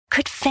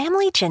Could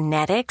family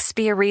genetics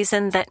be a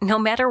reason that no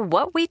matter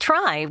what we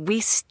try, we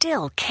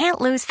still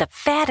can't lose the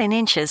fat and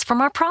inches from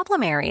our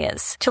problem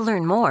areas? To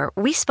learn more,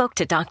 we spoke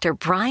to Dr.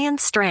 Brian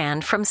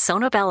Strand from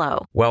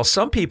Sonobello. While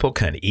some people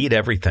can eat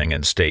everything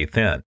and stay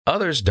thin,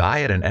 others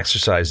diet and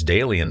exercise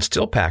daily and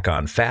still pack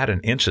on fat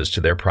and inches to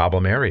their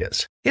problem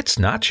areas. It's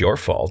not your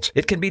fault.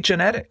 It can be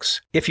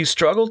genetics. If you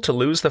struggle to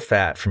lose the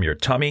fat from your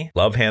tummy,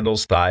 love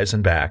handles, thighs,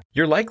 and back,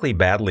 you're likely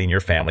battling your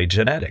family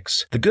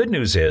genetics. The good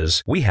news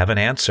is we have an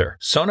answer.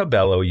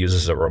 Sonobello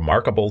uses a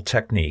remarkable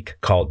technique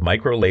called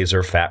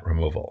microlaser fat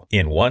removal.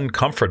 In one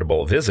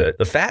comfortable visit,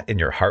 the fat in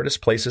your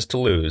hardest places to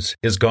lose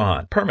is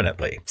gone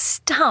permanently.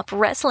 Stop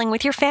wrestling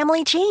with your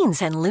family genes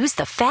and lose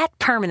the fat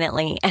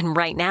permanently. And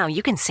right now,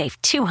 you can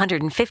save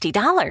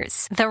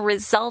 $250. The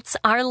results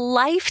are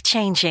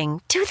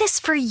life-changing. Do this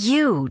for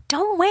you.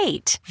 Don't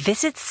wait.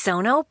 Visit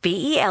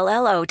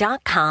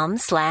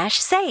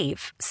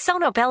sonobello.com/save.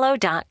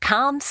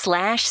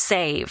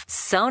 sonobello.com/save.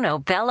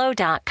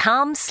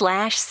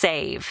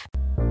 sonobello.com/save.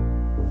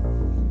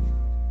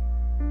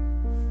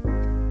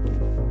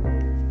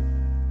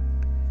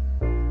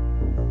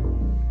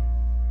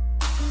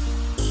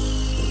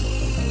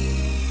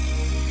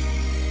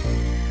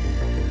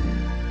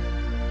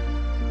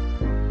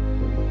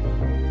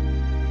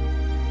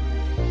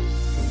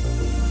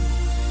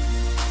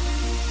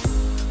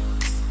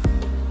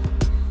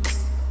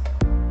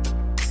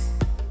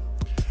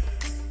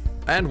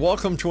 And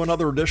welcome to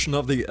another edition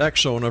of the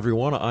X Zone,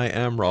 everyone. I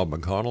am Rob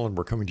McConnell, and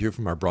we're coming to you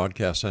from our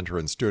broadcast center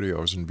and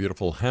studios in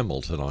beautiful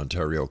Hamilton,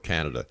 Ontario,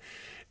 Canada.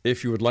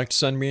 If you would like to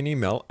send me an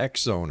email,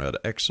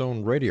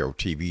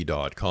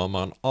 xzone@xzoneradiotv.com,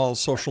 on all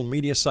social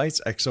media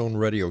sites, Xzone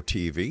Radio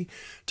TV.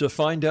 To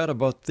find out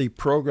about the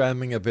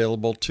programming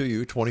available to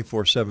you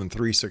 24/7,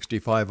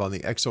 365 on the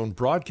Xzone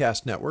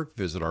Broadcast Network,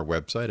 visit our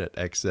website at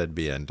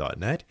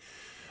xzbn.net.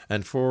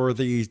 And for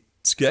the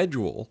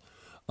schedule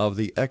of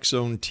the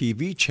Xzone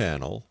TV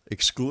channel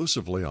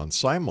exclusively on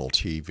Simul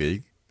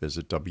TV,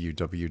 visit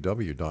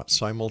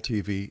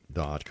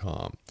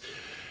www.simultv.com.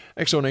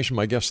 Exonation,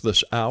 my guest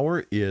this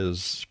hour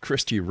is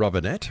KRISTY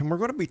Robinette, and we're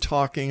going to be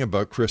talking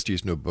about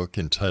KRISTY's new book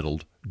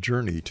entitled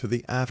Journey to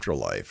the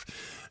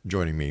Afterlife.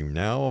 Joining me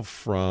now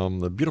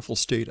from the beautiful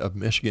state of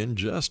Michigan,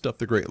 just up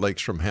the Great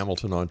Lakes from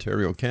Hamilton,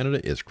 Ontario,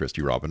 Canada, is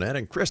KRISTY Robinette.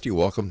 And KRISTY,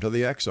 welcome to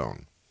the X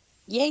Zone.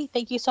 Yay,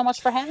 thank you so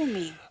much for having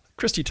me.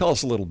 KRISTY, tell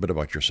us a little bit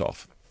about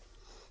yourself.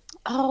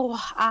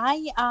 Oh,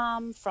 I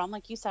am from,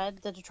 like you said,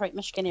 the Detroit,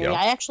 Michigan area.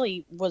 Yep. I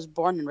actually was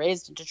born and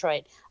raised in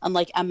Detroit,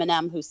 unlike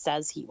Eminem, who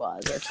says he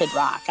was, or Kid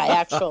Rock. I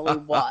actually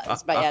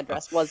was. My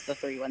address was the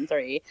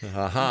 313.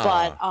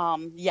 Uh-huh.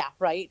 But, yeah,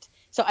 right.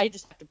 So I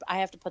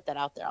have to put that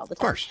out there all the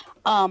time. Of course.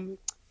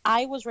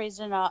 I was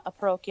raised in a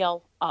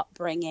parochial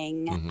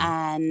upbringing,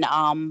 and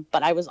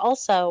but I was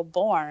also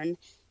born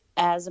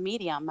as a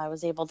medium. I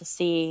was able to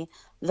see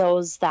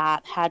those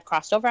that had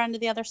crossed over onto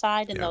the other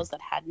side and those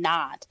that had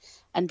not.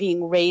 And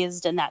being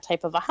raised in that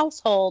type of a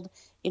household,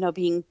 you know,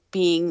 being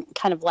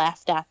kind of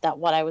laughed at that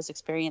what I was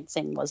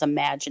experiencing was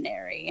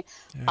imaginary,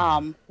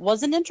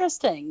 was an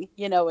interesting,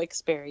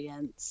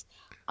 experience.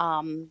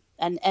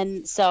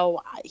 And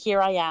so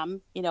here I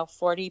am,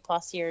 40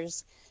 plus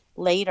years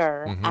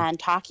later and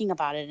talking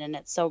about it. And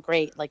it's so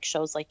great, like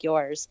shows like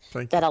yours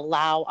that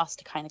allow us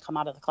to kind of come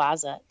out of the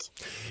closet.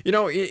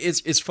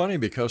 It's funny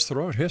because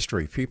throughout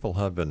history, people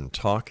have been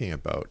talking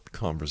about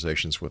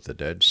conversations with the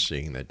dead,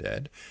 seeing the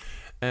dead.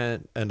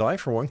 And I,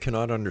 for one,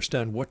 cannot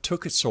understand what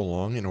took it so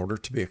long in order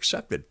to be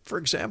accepted. For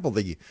example,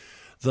 the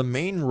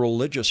main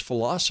religious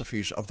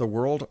philosophies of the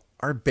world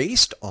are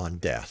based on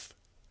death.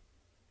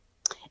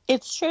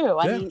 It's true.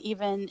 I mean,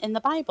 even in the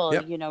Bible,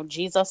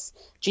 Jesus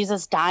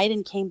died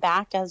and came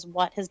back as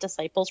what his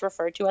disciples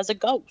referred to as a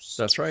ghost.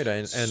 That's right.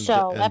 And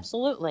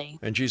absolutely.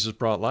 And Jesus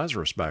brought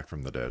Lazarus back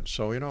from the dead.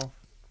 So,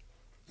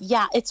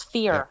 Yeah, it's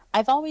fear. Yeah.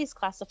 I've always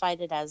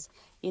classified it as,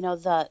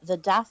 the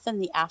death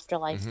and the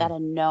afterlife, that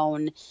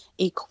unknown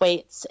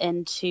equates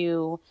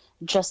into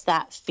just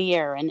that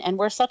fear. And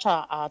we're such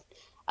a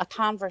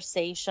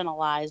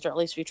conversationalized, or at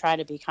least we try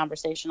to be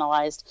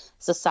conversationalized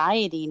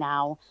society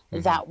now,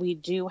 that we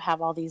do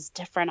have all these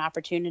different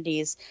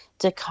opportunities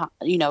to,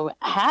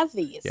 have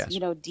these,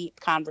 deep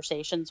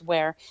conversations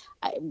where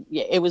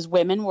it was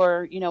women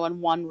were,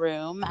 in one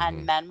room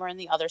and men were in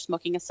the other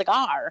smoking a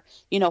cigar,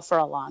 for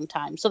a long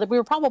time. So that we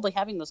were probably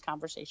having those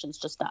conversations,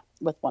 just not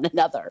with one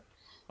another.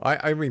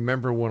 I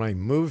remember when I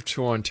moved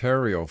to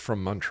Ontario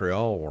from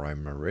Montreal, where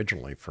I'm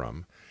originally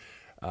from,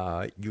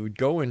 you would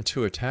go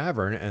into a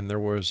tavern and there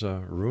was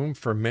a room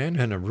for men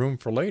and a room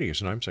for ladies.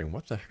 And I'm saying,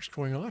 what the heck's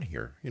going on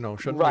here?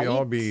 Shouldn't we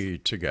all be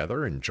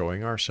together,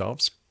 enjoying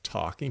ourselves,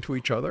 talking to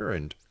each other?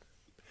 And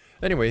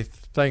anyway,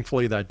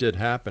 thankfully that did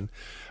happen.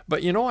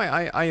 But,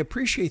 I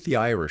appreciate the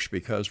Irish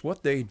because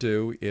what they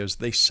do is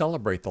they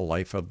celebrate the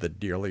life of the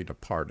dearly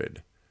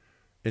departed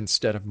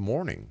instead of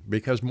mourning,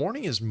 because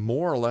mourning is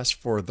more or less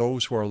for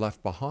those who are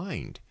left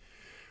behind.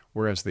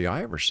 Whereas the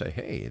Irish say,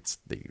 hey,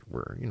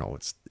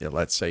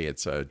 let's say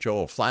it's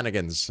Joel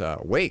Flanagan's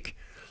wake.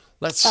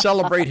 Let's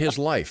celebrate his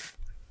life.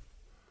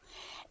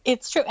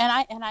 It's true,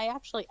 and I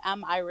actually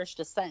am Irish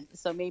descent,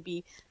 so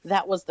maybe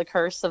that was the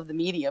curse of the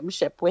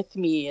mediumship with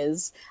me.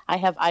 Is I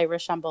have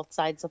Irish on both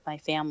sides of my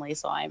family,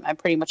 so I'm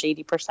pretty much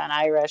 80%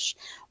 Irish.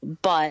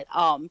 But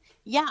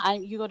yeah,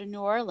 you go to New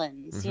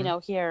Orleans, Mm-hmm.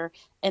 Here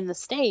in the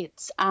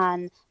States,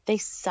 and they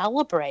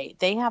celebrate.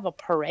 They have a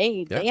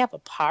parade. Yeah. They have a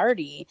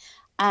party,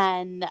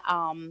 and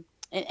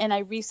I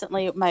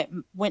recently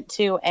went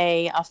to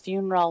a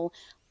funeral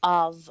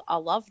of a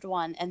loved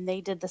one, and they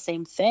did the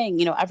same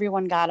thing.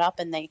 Everyone got up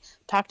and they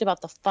talked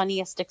about the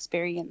funniest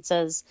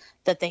experiences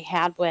that they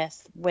had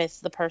with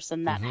the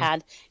person that Mm-hmm.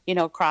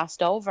 had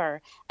crossed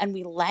over, and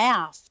we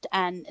laughed,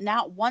 and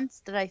not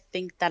once did I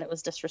think that it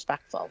was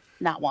disrespectful.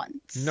 Not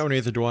once. No,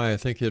 neither do I. I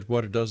think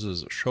what it does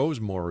is it shows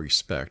more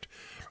respect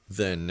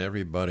than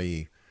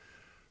everybody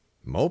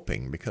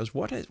moping, because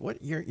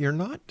you're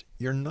not.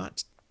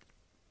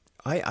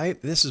 I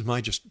this is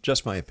my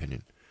just my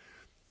opinion.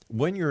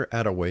 When you're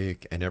at a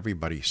wake and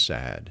everybody's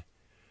sad,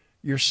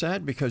 you're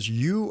sad because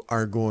you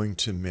are going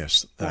to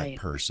miss that Right.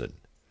 person.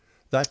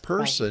 That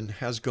person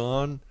has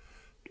gone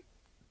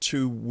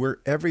to where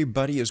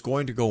everybody is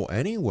going to go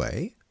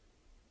anyway.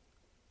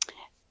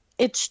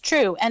 It's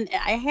true. And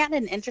I had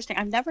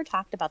I've never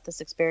talked about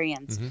this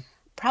experience. Mm-hmm.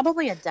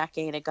 Probably a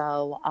decade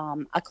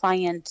ago, a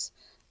client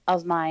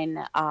of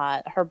mine,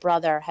 her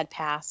brother had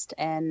passed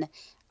in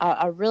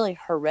a really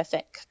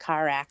horrific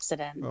car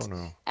accident. Oh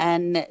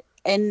no.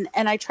 And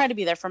I try to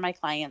be there for my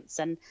clients.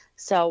 And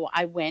so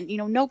I went.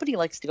 Nobody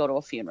likes to go to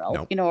a funeral,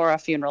 Nope. or a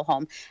funeral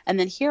home. And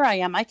then here I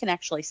am, I can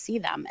actually see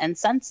them and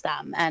sense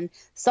them. And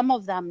some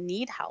of them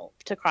need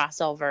help to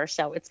cross over.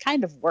 So it's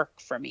kind of work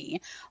for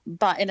me,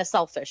 but in a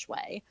selfish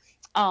way.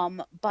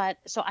 But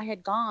so I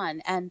had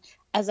gone, and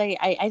as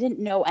I didn't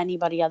know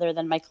anybody other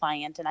than my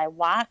client, and I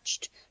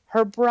watched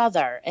her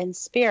brother in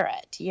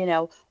spirit,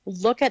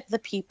 look at the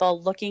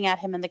people looking at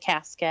him in the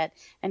casket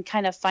and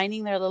kind of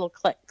finding their little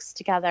cliques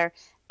together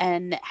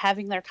and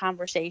having their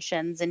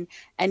conversations, and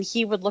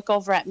he would look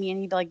over at me and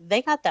he'd be like,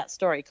 they got that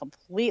story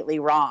completely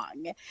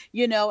wrong,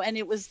 and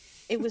it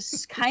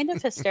was kind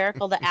of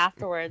hysterical to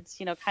afterwards,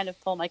 kind of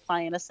pull my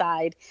client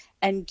aside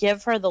and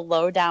give her the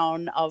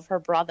lowdown of her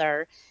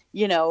brother,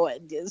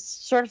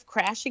 sort of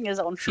crashing his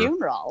own Sure.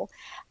 funeral.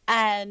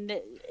 And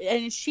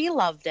she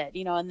loved it,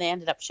 and they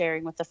ended up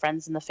sharing with the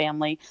friends and the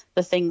family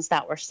the things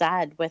that were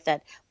said with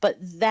it. But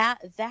that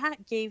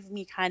gave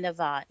me kind of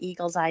a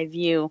eagle's eye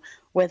view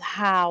with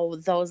how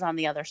those on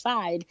the other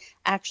side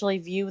actually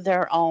view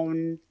their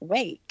own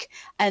wake.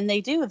 And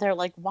they do. They're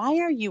like, why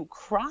are you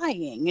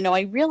crying?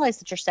 I realize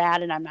that you're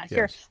sad and I'm not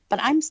here, Yes. but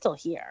I'm still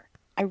here.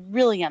 I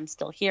really am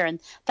still here. And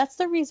that's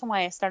the reason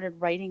why I started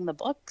writing the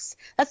books.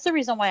 That's the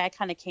reason why I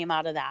kind of came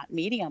out of that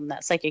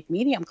psychic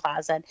medium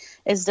closet,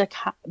 is to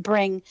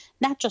bring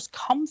not just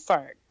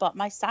comfort, but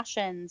my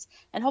sessions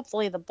and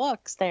hopefully the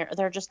books,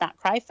 they're just not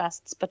cry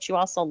fests, but you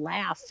also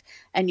laugh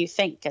and you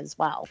think as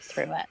well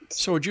through it.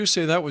 So would you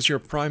say that was your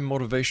prime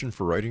motivation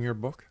for writing your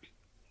book?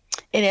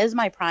 It is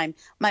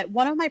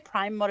one of my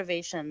prime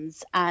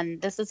motivations, and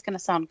this is going to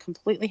sound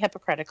completely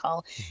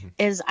hypocritical,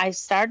 is I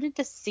started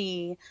to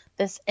see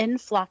this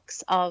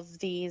influx of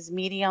these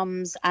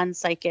mediums and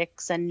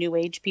psychics and new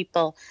age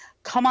people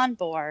come on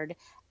board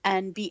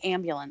and be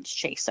ambulance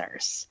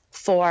chasers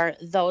for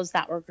those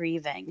that were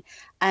grieving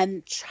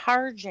and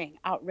charging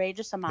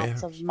outrageous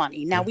amounts of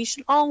money. Now, we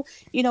should all,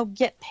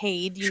 get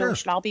paid, Sure. we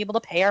should all be able to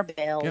pay our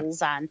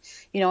bills and,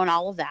 and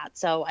all of that.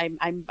 So I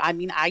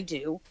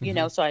do,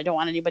 so I don't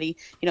want anybody,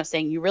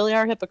 saying you really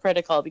are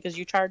hypocritical because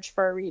you charge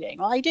for a reading.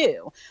 Well, I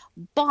do,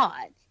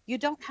 but you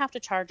don't have to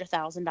charge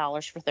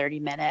 $1,000 for 30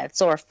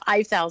 minutes or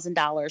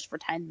 $5,000 for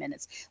 10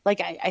 minutes. Like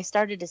I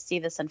started to see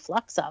this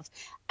influx of,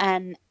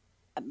 and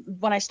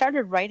when I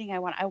started writing,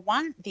 I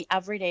want the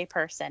everyday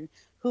person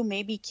who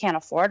maybe can't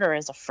afford or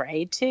is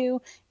afraid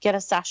to get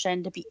a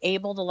session to be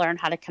able to learn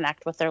how to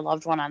connect with their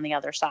loved one on the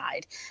other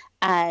side.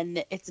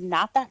 And it's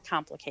not that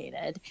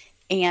complicated.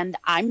 And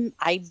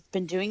I've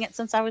been doing it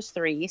since I was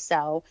 3.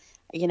 So,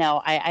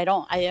 I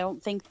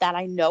don't think that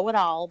I know it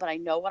all, but I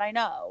know what I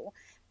know.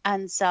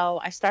 And so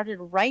I started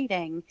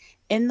writing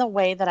in the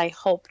way that I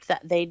hoped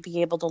that they'd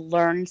be able to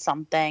learn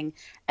something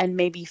and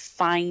maybe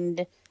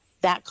find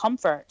that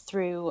comfort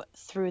through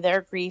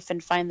their grief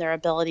and find their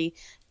ability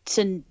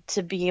to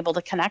be able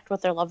to connect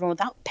with their loved one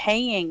without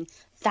paying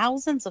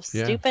thousands of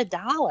stupid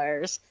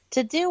dollars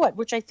to do it,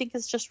 which I think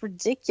is just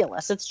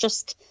ridiculous. It's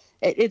just,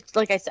 it's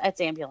like I said,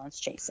 it's ambulance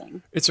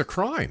chasing. It's a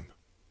crime.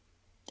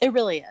 It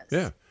really is.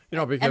 Yeah.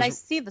 Because and I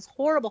see this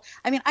horrible,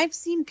 I've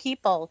seen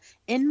people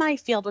in my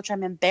field, which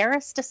I'm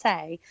embarrassed to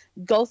say,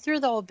 go through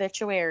the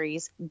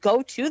obituaries,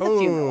 go to the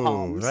funeral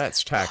homes,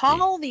 that's tacky.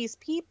 Call these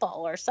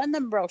people or send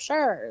them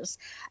brochures.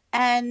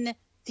 And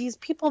these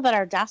people that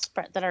are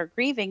desperate, that are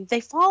grieving,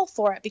 they fall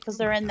for it because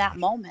they're in that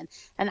moment.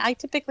 And I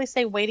typically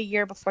say, wait a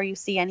year before you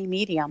see any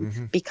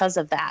medium because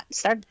of that.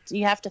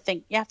 You have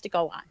to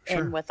go on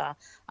in with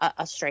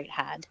a straight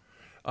head.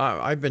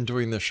 I've been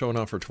doing this show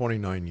now for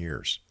 29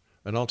 years.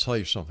 And I'll tell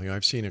you something.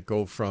 I've seen it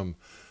go from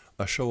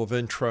a show of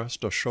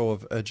interest, a show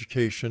of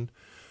education,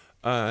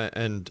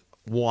 and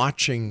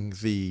watching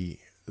the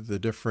the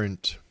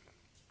different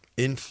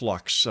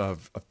influx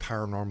of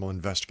paranormal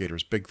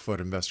investigators, Bigfoot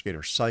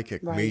investigators,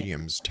 psychic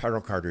mediums,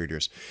 tarot card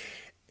readers,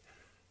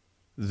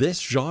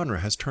 this genre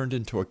has turned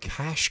into a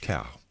cash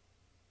cow.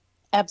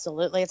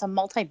 Absolutely. It's a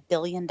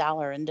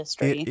multi-billion-dollar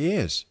industry. It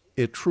is.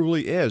 It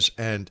truly is.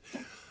 And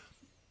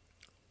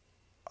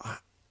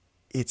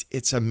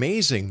it's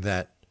amazing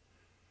that,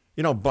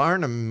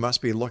 Barnum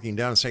must be looking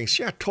down and saying,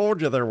 see, I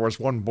told you there was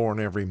one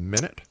born every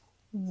minute.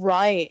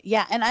 Right.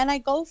 Yeah. And I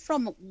go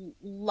from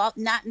not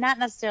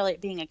necessarily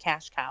it being a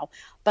cash cow,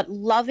 but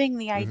loving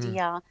the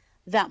idea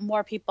that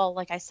more people,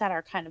 like I said,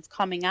 are kind of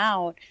coming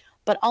out,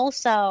 but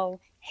also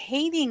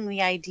hating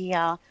the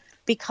idea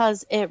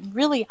because it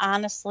really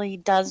honestly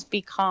does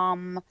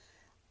become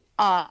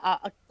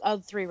a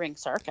three-ring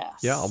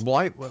circus. Yeah.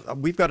 Well,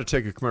 we've got to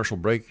take a commercial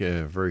break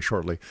very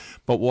shortly.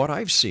 But what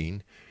I've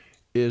seen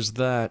is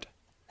that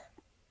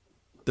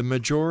the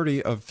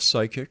majority of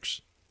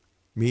psychics,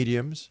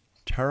 mediums,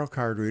 tarot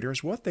card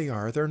readers, what they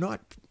are, they're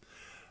not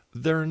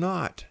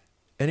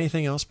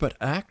anything else but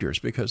actors,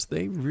 because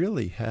they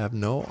really have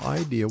no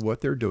idea what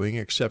they're doing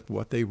except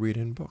what they read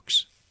in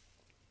books.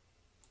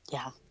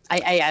 Yeah,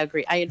 I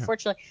agree.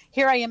 Unfortunately,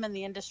 here I am in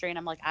the industry and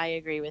I'm like, I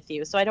agree with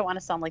you. So I don't want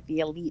to sound like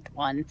the elite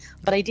one,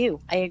 but I do.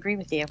 I agree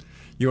with you.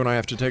 You and I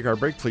have to take our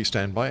break. Please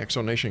stand by.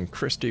 Exonation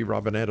KRISTY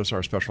Robinette is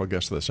our special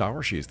guest this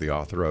hour. She's the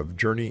author of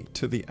Journey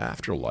to the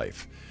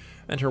Afterlife.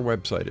 And her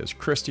website is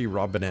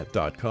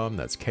KRISTYRobinette.com.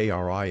 That's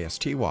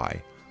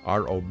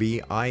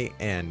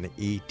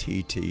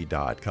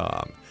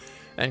KRISTYROBINETT.com.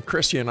 And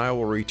KRISTY and I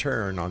will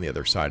return on the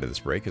other side of this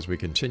break as we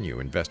continue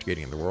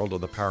investigating the world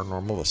of the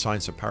paranormal, the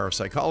science of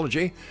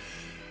parapsychology.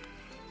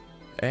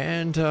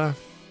 And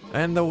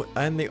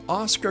the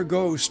Oscar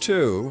goes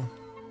to,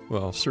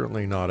 well,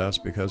 certainly not us,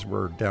 because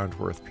we're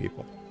down-to-earth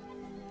people.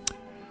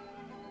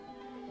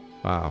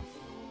 Wow.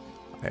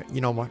 You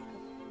know what?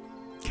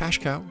 Cash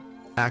cow,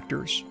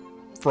 actors,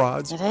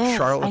 frauds,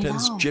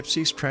 charlatans,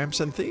 gypsies,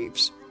 tramps, and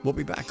thieves. We'll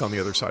be back on the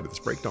other side of this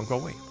break. Don't go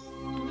away.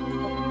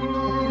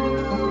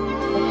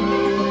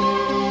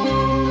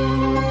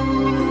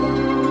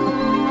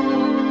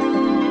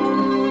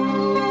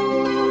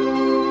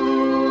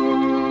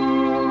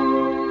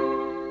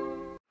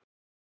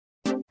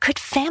 Could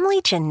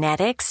family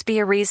genetics be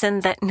a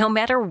reason that no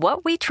matter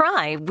what we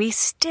try, we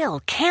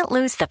still can't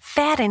lose the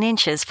fat and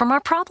inches from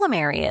our problem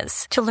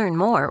areas? To learn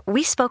more,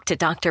 we spoke to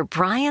Dr.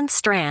 Brian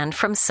Strand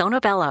from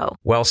Sonobello.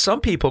 While some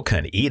people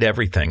can eat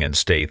everything and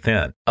stay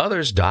thin,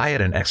 others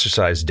diet and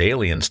exercise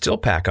daily and still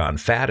pack on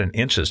fat and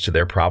inches to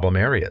their problem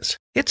areas.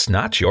 It's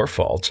not your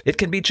fault. It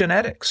can be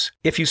genetics.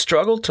 If you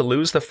struggle to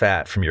lose the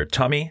fat from your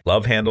tummy,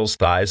 love handles,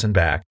 thighs, and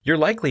back, you're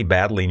likely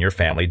battling your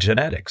family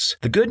genetics.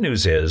 The good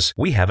news is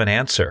we have an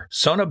answer.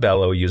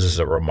 Sonobello uses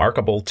a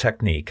remarkable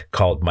technique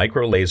called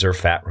microlaser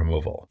fat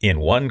removal. In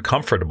one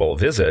comfortable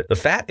visit, the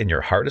fat in your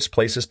hardest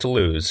places to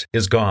lose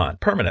is gone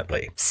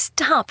permanently.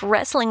 Stop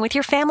wrestling with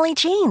your family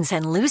genes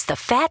and lose the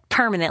fat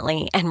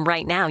permanently. And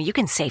right now, you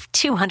can save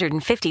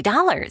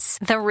 $250.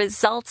 The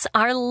results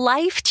are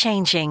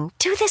life-changing.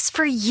 Do this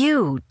for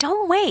you.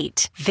 Don't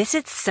wait.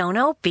 Visit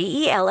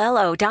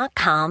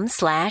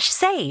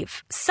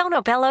sonobello.com/save.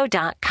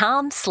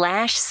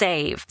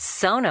 sonobello.com/save.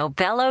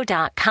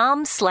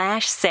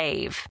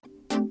 sonobello.com/save.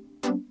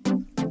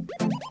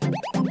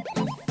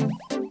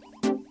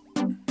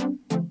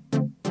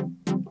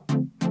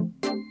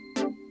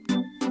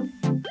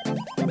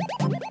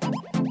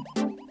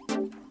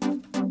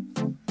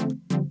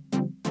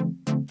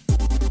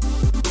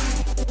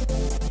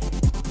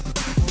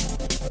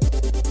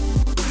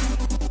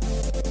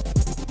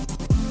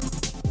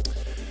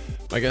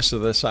 My guest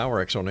of this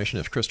hour, Exonation,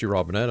 is KRISTY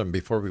Robinette. And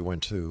before we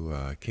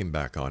came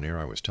back on air,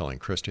 I was telling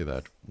KRISTY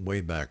that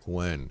way back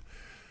when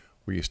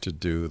we used to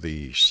do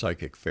the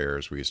psychic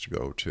fairs, we used to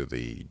go to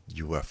the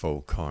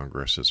UFO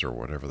congresses or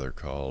whatever they're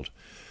called,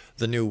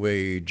 the New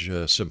Age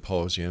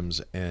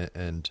symposiums,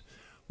 and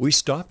we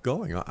stopped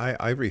going.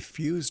 I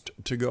refused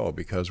to go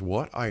because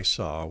what I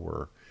saw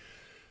were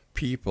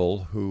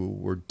people who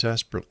were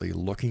desperately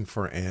looking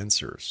for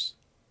answers.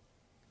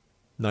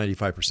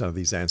 95% of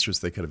these answers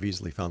they could have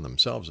easily found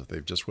themselves if they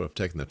just would have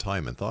taken the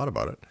time and thought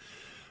about it.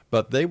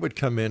 But they would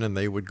come in and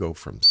they would go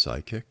from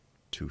psychic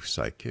to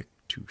psychic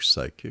to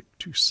psychic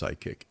to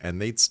psychic,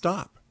 and they'd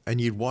stop, and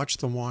you'd watch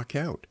them walk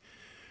out.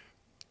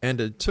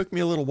 And it took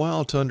me a little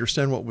while to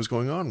understand what was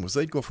going on. Was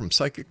they'd go from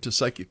psychic to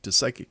psychic to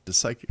psychic to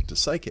psychic to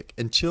psychic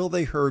until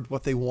they heard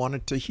what they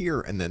wanted to hear,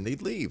 and then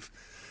they'd leave.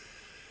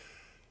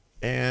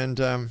 And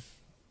I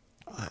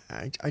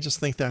just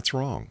think that's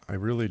wrong. I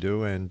really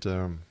do. And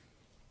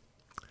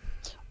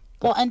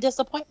well, and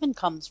disappointment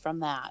comes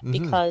from that,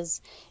 because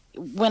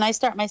when I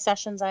start my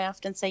sessions, I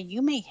often say,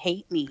 you may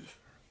hate me,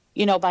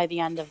 by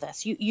the end of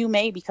this. You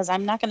may, because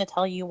I'm not going to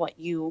tell you what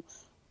you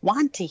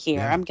want to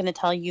hear. Yeah. I'm going to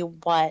tell you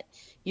what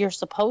you're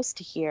supposed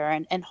to hear.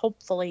 And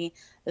hopefully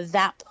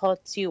that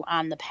puts you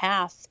on the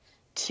path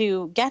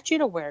to get you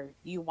to where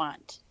you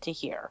want to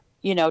hear,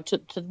 to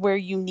where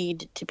you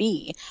need to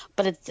be.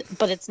 But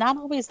it's not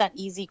always that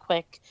easy,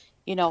 quick,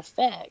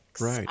 fix.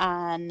 Right.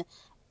 And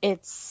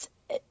it's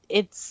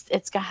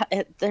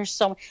there's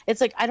so,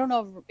 it's like, I don't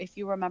know if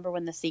you remember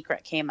when The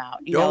Secret came out,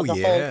 you know, Oh, the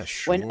yeah, whole,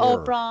 sure. when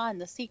Oprah and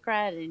The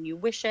Secret, and you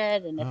wish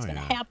it and it's Oh, going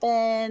to yeah.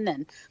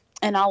 happen,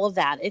 and all of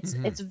that.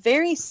 It's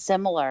very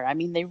similar. I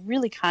mean, they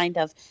really kind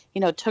of,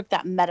 you know, took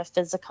that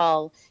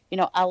metaphysical, you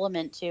know,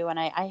 element to, and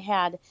I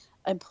had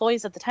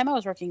employees at the time. I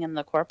was working in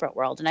the corporate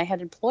world, and I had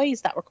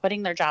employees that were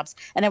quitting their jobs,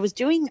 and I was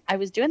doing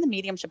the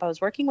mediumship. I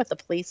was working with the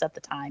police at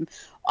the time,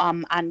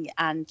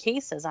 on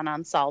cases, on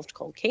unsolved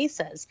cold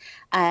cases,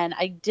 and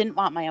I didn't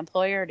want my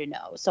employer to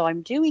know. So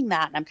I'm doing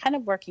that, and I'm kind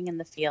of working in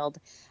the field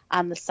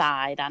on the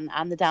side,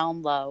 on the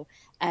down low,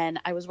 and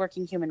I was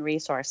working human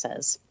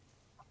resources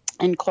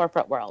in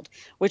corporate world,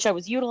 which I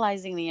was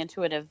utilizing the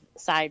intuitive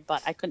side,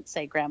 but I couldn't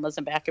say grandma's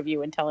in back of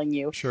you and telling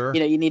you, Sure. you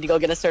know, you need to go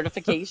get a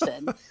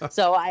certification.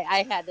 So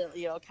I had to,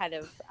 you know,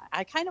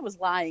 I kind of was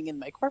lying in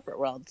my corporate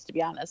world, to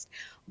be honest.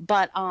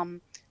 But,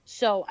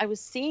 so I was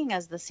seeing,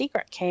 as The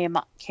Secret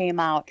came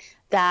out,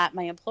 that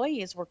my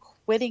employees were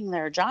quitting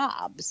their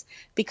jobs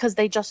because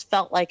they just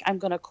felt like, I'm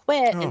going to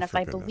quit. Oh, and if for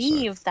I goodness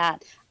believe sake.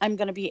 that I'm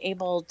going to be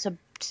able to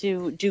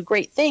do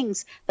great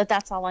things,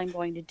 that's all I'm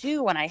going to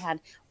do. And I had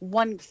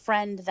one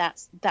friend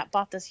that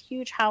bought this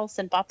huge house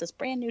and bought this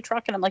brand new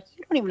truck, and I'm like,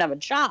 you don't even have a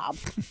job.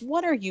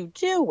 What are you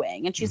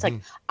doing? And she's like,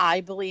 I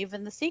believe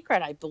in The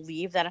Secret. I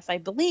believe that if I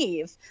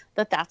believe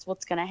that that's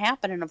what's going to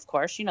happen. And of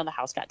course, you know, the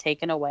house got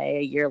taken away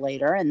a year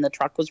later, and the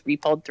truck was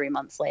repoed 3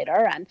 months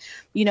later. And,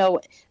 you know,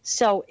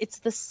 so it's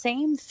the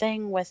same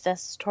thing with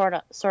this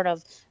sort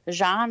of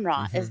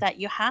genre, is that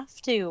you have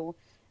to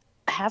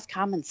have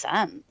common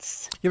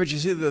sense. Yeah, but you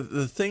see,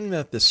 the thing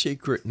that The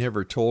Secret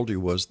never told you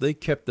was they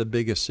kept the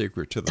biggest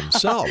secret to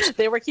themselves.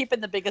 They were keeping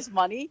the biggest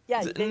money.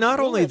 Yeah. Not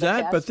only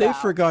that, but they cash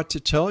cow. forgot to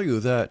tell you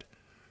that,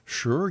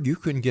 sure, you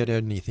can get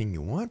anything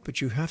you want,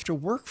 but you have to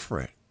work for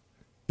it.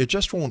 It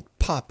just won't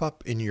pop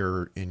up in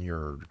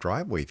your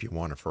driveway if you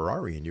want a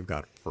Ferrari and you've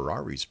got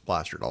Ferraris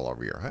plastered all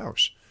over your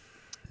house.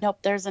 Nope,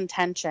 there's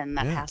intention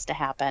that has to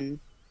happen.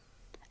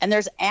 And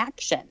there's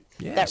action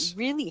that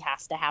really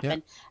has to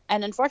happen. Yeah.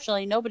 And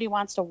unfortunately, nobody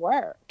wants to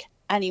work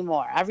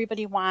anymore.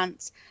 Everybody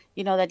wants,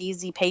 you know, that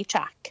easy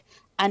paycheck.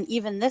 And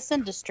even this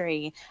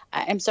industry,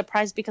 I'm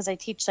surprised, because I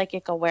teach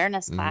psychic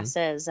awareness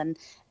classes,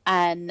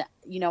 and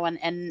you know,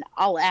 and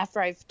all, after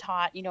I've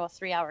taught, you know, a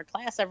 3-hour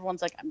class,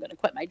 everyone's like, I'm going to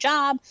quit my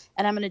job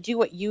and I'm going to do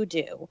what you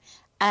do.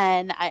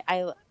 And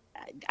I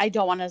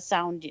don't want to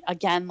sound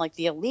again like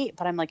the elite,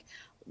 but I'm like,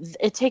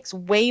 it takes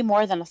way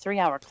more than a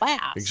 3-hour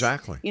class.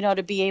 Exactly. You know,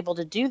 to be able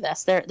to do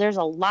this. There's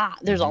a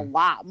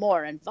lot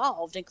more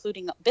involved,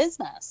 including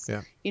business,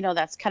 you know,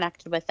 that's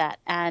connected with that.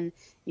 And,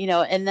 you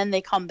know, and then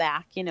they come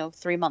back, you know,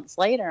 3 months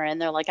later,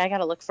 and they're like, I got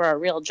to look for a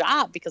real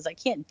job because I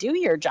can't do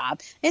your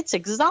job. It's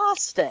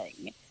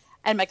exhausting.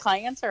 And my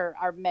clients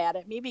are mad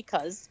at me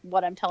because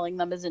what I'm telling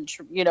them isn't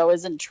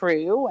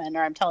true, and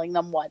or I'm telling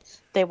them what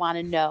they want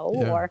to know,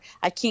 or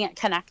I can't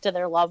connect to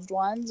their loved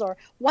ones, or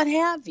what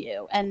have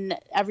you. And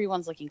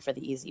everyone's looking for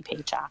the easy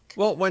paycheck.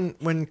 Well,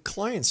 when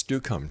clients do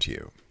come to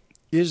you,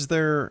 is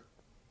there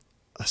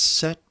a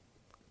set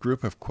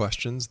group of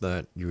questions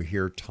that you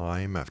hear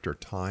time after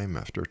time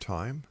after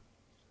time?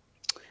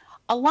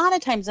 A lot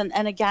of times,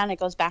 and again, it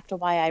goes back to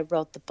why I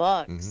wrote the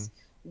books.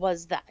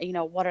 Was that, you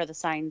know, what are the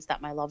signs that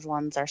my loved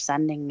ones are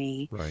sending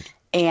me? Right.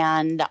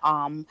 And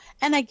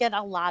I get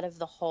a lot of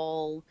the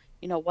whole,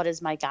 you know, what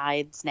is my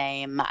guide's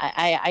name?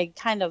 I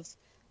kind of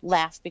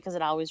laugh because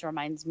it always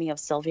reminds me of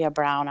Sylvia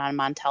Browne on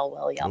Montel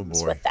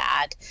Williams with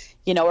that,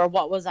 you know, or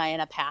what was I in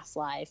a past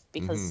life?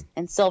 Because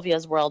in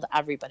Sylvia's world,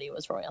 everybody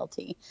was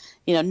royalty.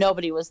 You know,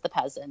 nobody was the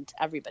peasant.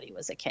 Everybody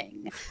was a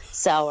king,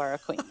 or a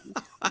queen.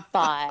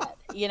 But,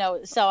 you know,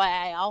 so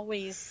I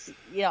always,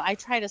 you know, I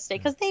try to stay,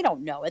 because they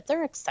don't know it.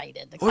 They're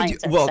excited. The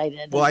clients are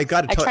excited. Well, I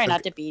try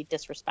not to be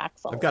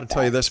disrespectful. I've got to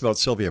tell you this about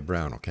Sylvia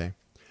Browne, okay?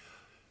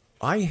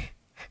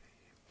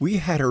 We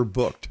had her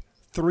booked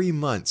 3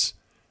 months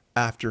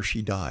after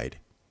she died.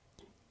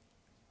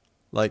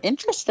 Like,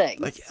 interesting.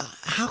 Like,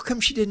 how come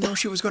she didn't know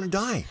she was going to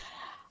die?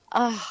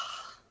 I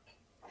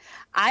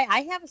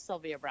have a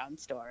Sylvia Browne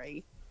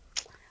story.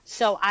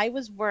 So I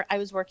was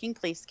working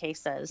police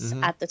cases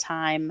at the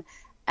time,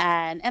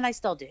 and I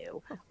still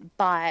do,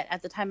 but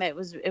at the time it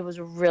was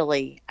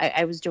really,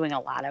 I was doing a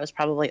lot. I was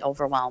probably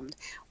overwhelmed.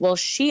 Well,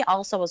 she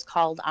also was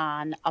called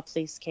on a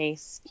police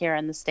case here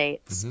in the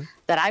States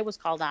that I was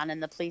called on,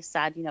 and the police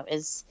said, you know,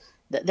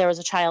 there was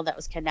a child that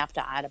was kidnapped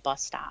at a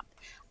bus stop.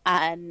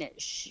 And,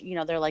 you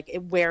know, they're like,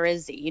 where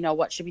is he? You know,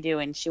 what should we do?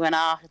 And she went,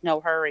 no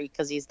hurry,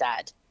 because he's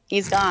dead.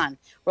 He's gone.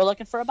 We're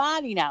looking for a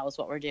body now is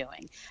what we're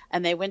doing.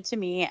 And they went to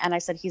me, and I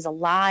said, he's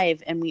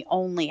alive, and we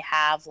only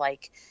have,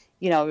 like,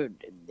 you know,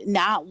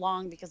 not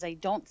long, because I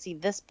don't see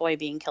this boy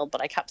being killed, but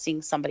I kept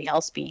seeing somebody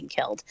else being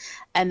killed.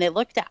 And they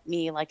looked at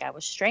me like I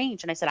was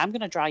strange. And I said, I'm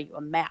going to draw you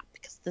a map,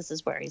 because this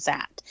is where he's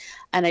at.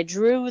 And I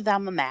drew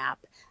them a map.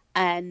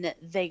 And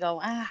they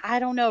go, I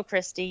don't know,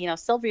 KRISTY, you know,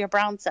 Sylvia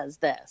Browne says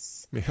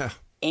this. Yeah.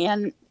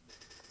 And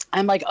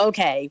I'm like,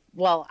 okay,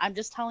 well, I'm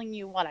just telling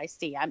you what I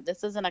see.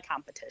 This isn't a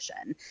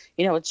competition.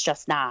 You know, it's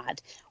just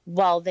not.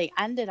 Well, they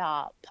ended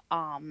up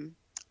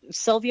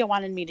Sylvia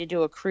wanted me to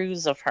do a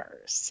cruise of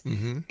hers.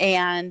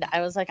 And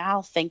I was like,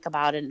 I'll think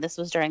about it. And this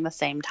was during the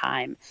same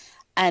time.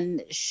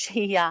 And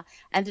she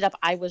ended up,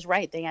 I was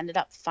right. They ended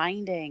up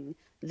finding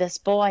this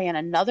boy and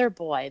another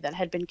boy that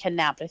had been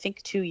kidnapped, I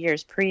think 2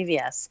 years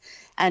previous.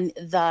 And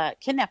the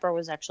kidnapper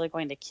was actually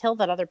going to kill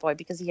that other boy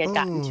because he had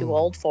gotten too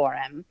old for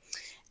him.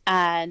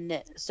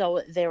 And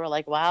so they were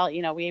like, well,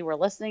 we were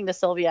listening to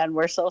Sylvia and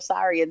we're so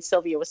sorry. And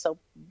Sylvia was so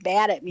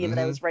mad at me that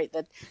I was right,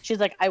 that she's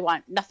like, I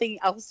want nothing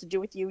else to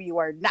do with you. You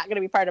are not going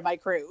to be part of my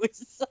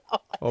cruise. So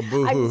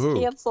I was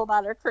canceled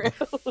on her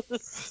cruise.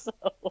 So.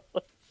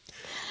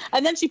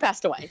 And then she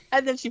passed away.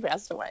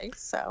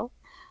 So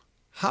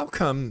how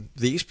come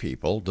these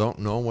people don't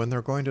know when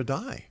they're going to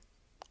die?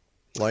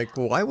 Like,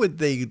 why would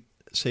they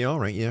say,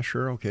 all right, yeah,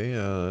 sure, okay.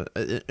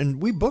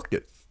 And we booked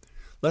it.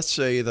 Let's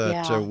say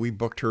that we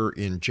booked her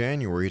in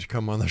January to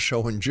come on the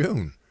show in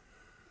June.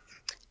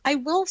 I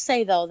will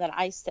say, though, that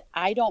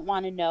I don't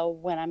want to know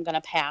when I'm going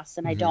to pass,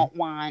 and I don't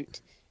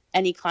want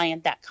any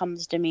client that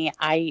comes to me.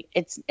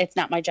 It's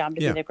not my job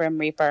to be the Grim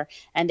Reaper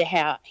and to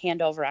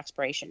hand over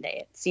expiration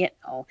dates.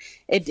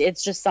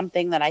 It's just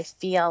something that I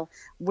feel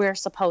we're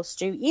supposed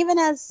to, even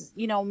as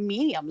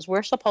mediums,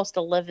 we're supposed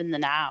to live in the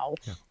now.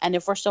 Yeah. And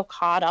if we're so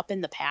caught up in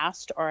the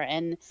past or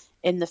in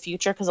the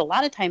future, because a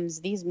lot of times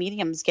these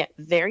mediums get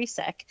very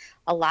sick.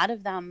 A lot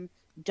of them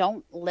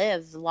don't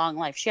live long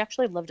life. She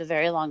actually lived a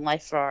very long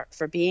life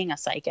for being a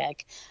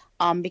psychic,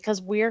 because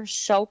we're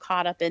so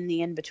caught up in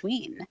the in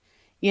between.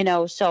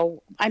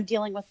 So I'm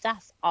dealing with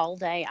death all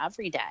day,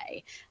 every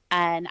day.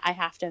 And I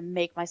have to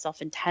make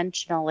myself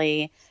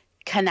intentionally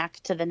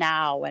connect to the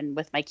now and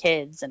with my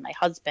kids and my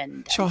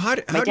husband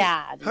and my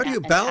dad. How do you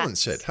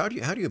balance it? How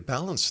do you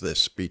balance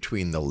this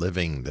between the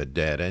living, the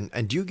dead?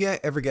 And do you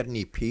ever get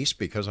any peace?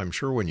 Because I'm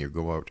sure when you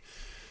go out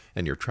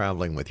and you're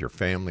traveling with your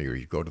family or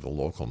you go to the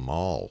local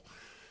mall,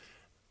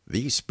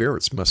 these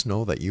spirits must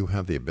know that you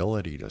have the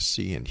ability to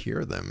see and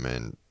hear them.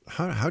 And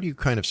how do you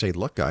kind of say,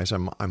 look, guys,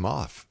 I'm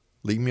off.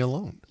 Leave me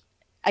alone.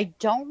 I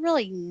don't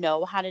really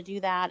know how to do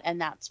that,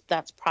 and that's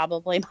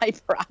probably my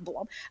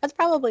problem.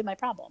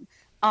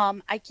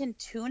 I can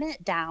tune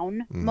it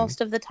down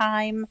most of the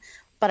time,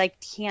 but I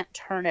can't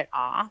turn it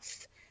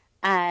off,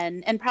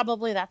 and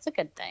probably that's a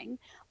good thing.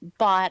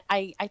 But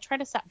I try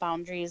to set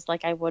boundaries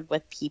like I would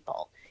with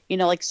people.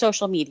 Like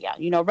social media.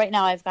 Right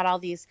now I've got all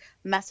these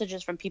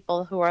messages from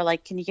people who are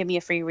like, can you give me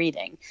a free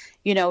reading?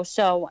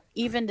 So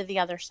even to the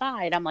other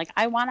side, I'm like,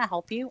 I want to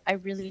help you. I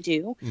really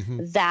do.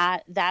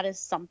 That is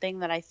something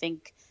that I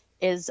think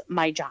is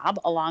my job,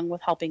 along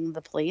with helping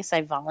the police.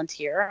 I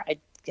volunteer.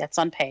 It's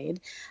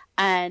unpaid.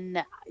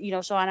 And,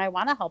 and I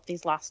want to help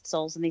these lost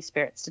souls and these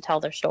spirits to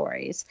tell their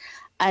stories.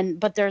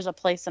 But there's a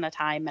place and a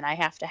time, and I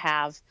have to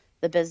have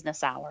the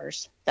business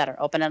hours that are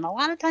open. And a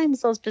lot of times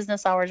those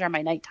business hours are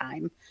my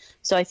nighttime.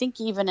 So I think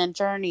even in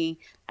Journey,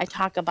 I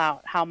talk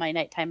about how my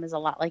nighttime is a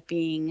lot like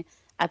being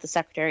at the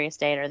Secretary of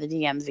State or the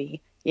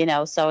DMV,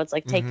 so it's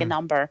like take a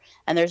number,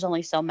 and there's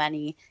only so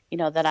many,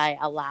 that I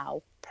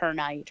allow per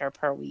night or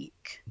per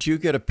week. Do you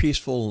get a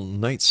peaceful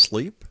night's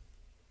sleep?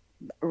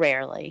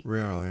 Rarely.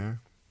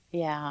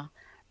 Yeah,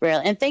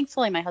 rarely. And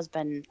thankfully my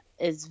husband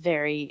is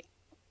very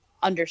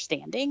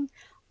understanding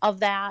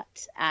of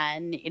that.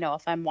 And,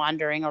 if I'm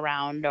wandering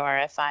around or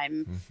if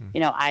I'm,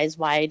 eyes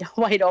wide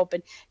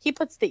open, he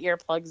puts the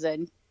earplugs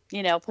in,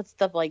 puts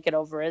the blanket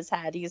over his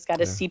head. He's got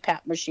a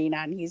CPAP machine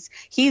on.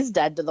 He's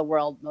dead to the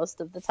world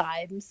most of the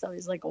time. So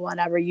he's like,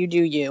 whatever, you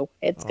do you.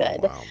 It's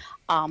good.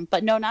 Wow.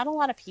 But no, not a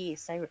lot of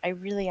peace. I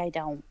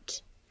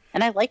don't.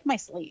 And I like my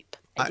sleep.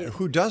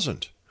 Who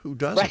doesn't?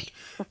 Right.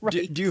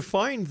 Do you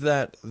find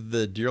that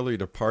the dearly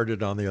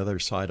departed on the other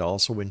side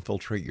also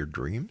infiltrate your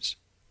dreams?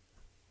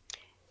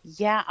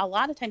 Yeah, a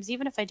lot of times,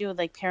 even if I do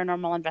like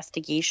paranormal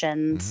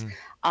investigations,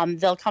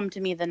 they'll come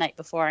to me the night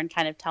before and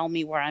kind of tell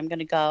me where I'm going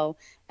to go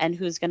and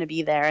who's going to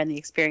be there and the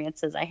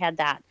experiences. I had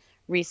that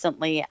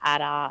recently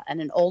at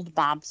an old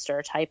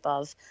mobster type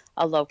of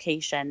a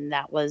location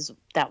that was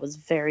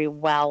very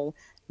well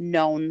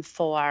known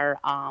for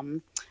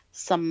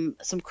some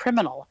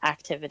criminal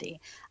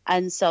activity.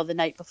 And so the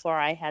night before,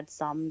 I had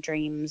some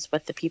dreams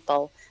with the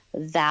people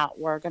that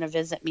were going to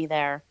visit me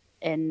there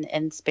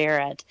in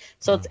spirit.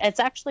 So it's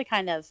actually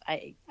kind of,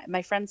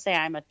 my friends say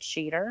I'm a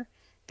cheater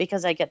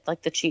because I get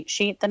like the cheat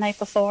sheet the night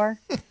before.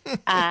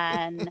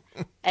 and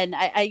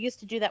I used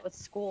to do that with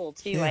school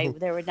too.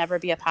 There would never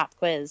be a pop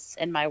quiz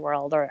in my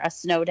world or a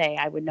snow day.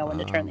 I would know when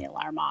to turn the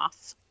alarm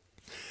off.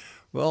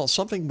 Well,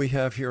 something we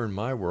have here in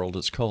my world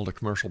is called a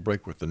commercial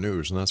break with the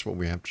news, and that's what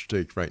we have to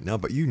take right now.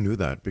 But you knew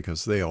that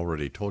because they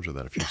already told you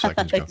that a few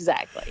seconds ago.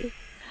 Exactly.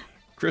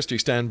 KRISTY,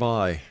 stand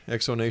by.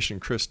 Exonation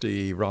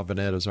KRISTY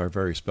Robinette is our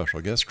very special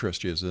guest.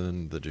 KRISTY is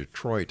in the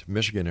Detroit,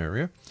 Michigan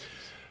area.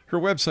 Her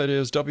website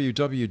is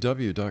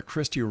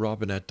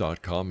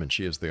www.kristyrobinette.com, and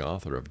she is the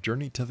author of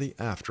Journey to the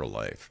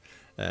Afterlife.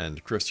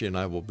 And KRISTY and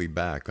I will be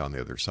back on the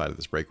other side of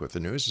this break with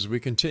the news as we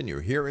continue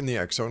here in the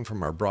X Zone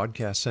from our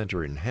broadcast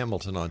center in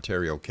Hamilton,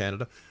 Ontario,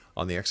 Canada,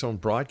 on the X Zone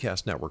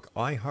Broadcast Network,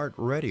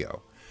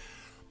 iHeartRadio,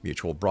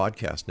 Mutual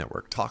Broadcast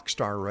Network,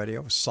 Talkstar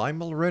Radio,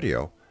 Simul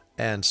Radio,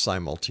 and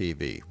Simul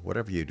TV.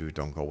 Whatever you do,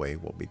 don't go away.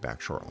 We'll be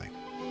back shortly.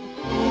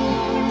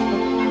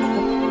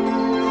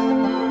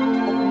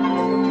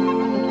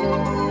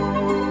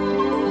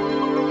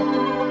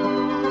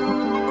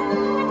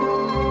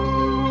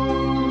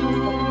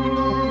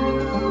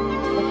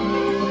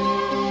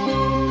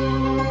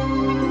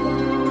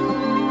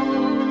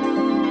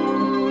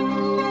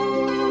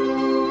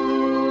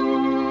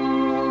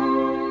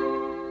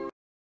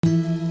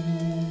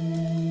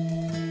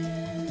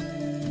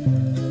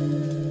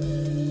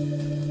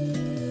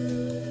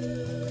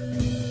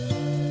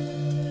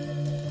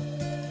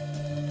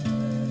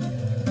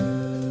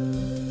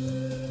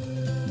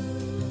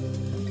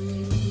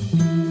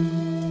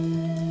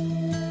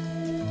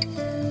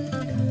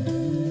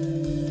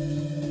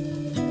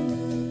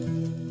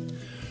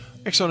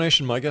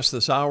 Exonation, my guest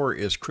this hour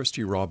is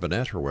KRISTY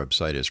Robinette. Her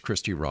website is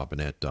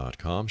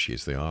KRISTYRobinette.com.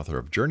 She's the author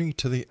of Journey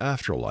to the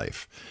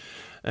Afterlife.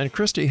 And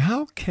KRISTY,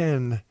 how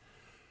can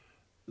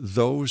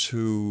those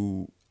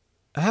who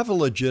have a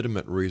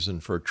legitimate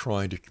reason for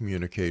trying to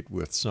communicate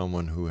with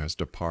someone who has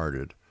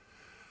departed,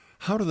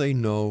 how do they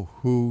know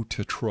who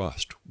to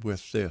trust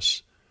with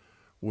this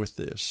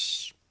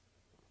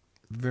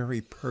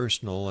very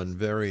personal and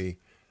very,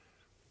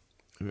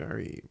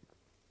 very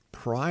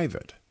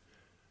private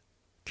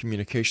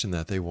communication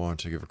that they want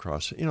to give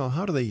across?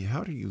 How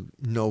do you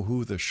know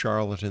who the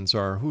charlatans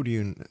are?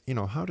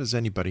 How does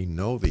anybody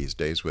know these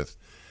days with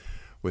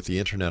the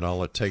internet?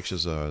 All it takes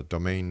is a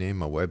domain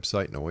name, a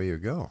website, and away you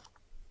go.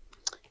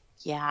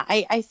 Yeah,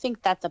 I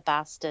think that the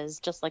best is,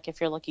 just like if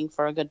you're looking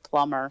for a good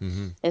plumber,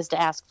 is to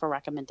ask for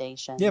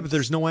recommendations. Yeah, but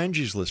there's no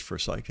Angie's List for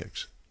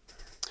psychics.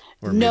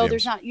 No, mediums.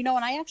 There's not.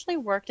 And I actually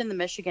worked in the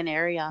Michigan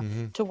area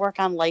to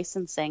work on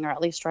licensing, or at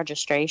least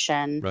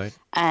registration. Right.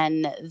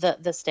 And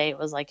the state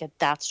was like,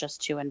 that's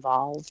just too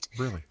involved.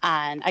 Really?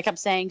 And I kept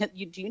saying,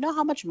 do you know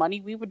how much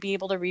money we would be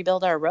able to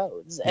rebuild our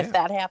roads if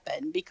that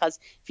happened? Because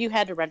if you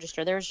had to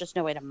register, there was just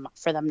no way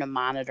for them to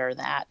monitor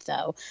that,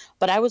 though.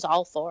 But I was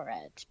all for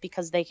it,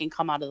 because they can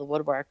come out of the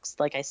woodworks,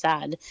 like I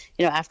said,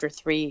 after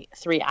three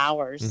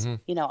hours,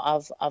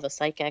 of a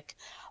psychic.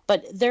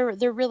 But there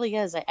really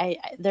is.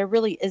 There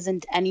really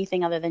isn't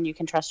anything other than you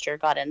can trust your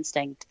gut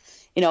instinct.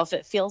 If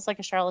it feels like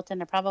a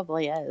charlatan, it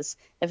probably is.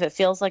 If it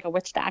feels like a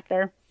witch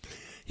doctor,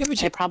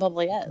 it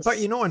probably is. But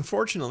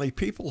unfortunately,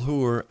 people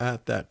who are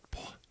at that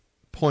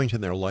point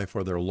in their life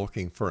where they're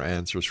looking for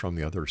answers from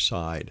the other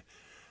side,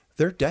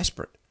 they're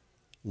desperate.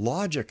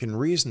 Logic and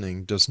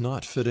reasoning does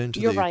not fit into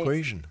the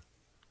equation.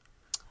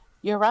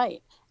 You're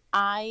right.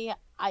 I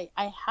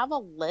have a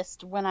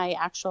list. When I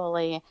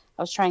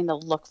was trying to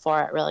look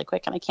for it really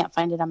quick, and I can't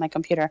find it on my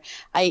computer.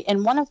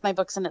 In one of my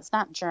books, and it's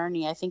not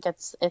Journey, I think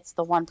it's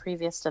the one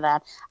previous to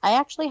that, I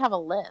actually have a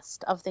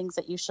list of things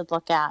that you should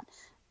look at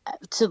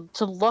to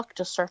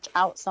search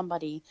out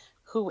somebody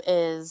who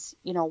is,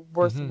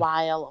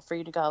 worthwhile for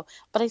you to go.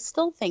 But I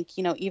still think,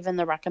 even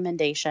the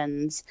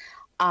recommendations,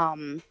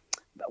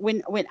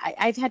 when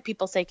I've had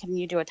people say, can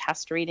you do a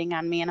test reading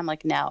on me? And I'm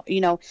like, no,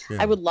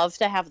 I would love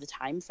to have the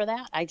time for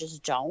that. I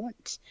just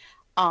don't.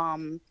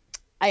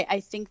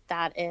 I think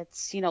that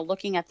it's,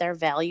 looking at their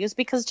values,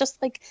 because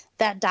just like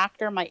that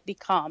doctor might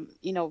become,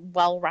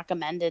 well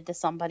recommended to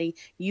somebody,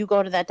 you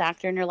go to that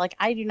doctor and you're like,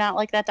 I do not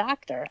like that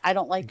doctor. I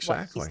don't like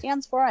what he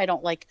stands for. I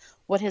don't like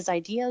what his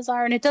ideas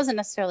are. And it doesn't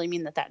necessarily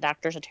mean that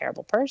doctor's a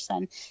terrible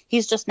person.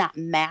 He's just not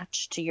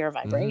matched to your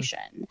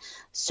vibration.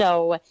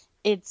 So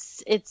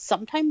it's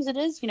sometimes it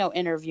is,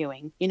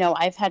 interviewing.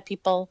 I've had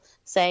people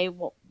say,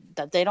 well,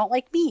 that they don't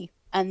like me.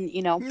 And,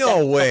 no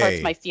way. It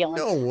hurts my feelings.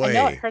 No way. I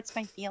know it hurts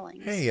my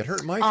feelings. Hey, it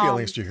hurt my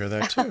feelings to hear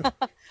that too.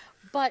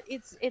 But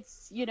it's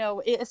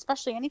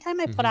especially anytime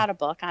I put out a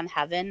book on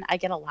heaven, I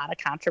get a lot of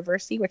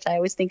controversy, which I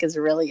always think is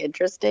really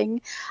interesting.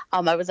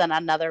 I was on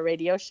another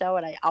radio show,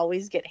 and I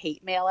always get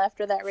hate mail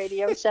after that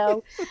radio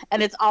show.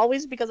 And it's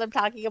always because I'm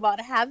talking about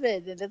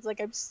heaven. And it's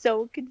like, I'm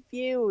so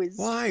confused.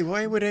 Why?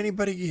 Why would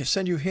anybody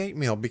send you hate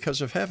mail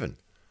because of heaven?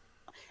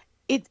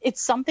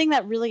 It's something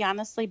that really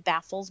honestly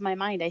baffles my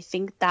mind. I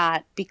think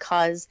that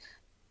because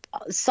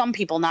some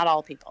people, not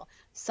all people,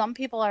 some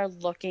people are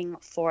looking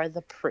for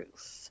the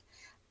proof.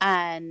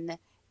 And,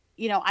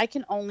 I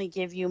can only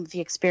give you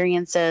the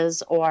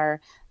experiences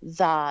or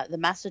the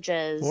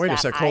messages. Wait a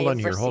sec. Hold on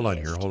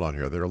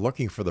here. They're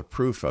looking for the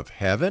proof of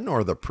heaven,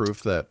 or the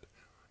proof that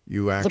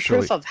you actually... The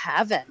proof of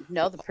heaven.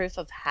 No, the proof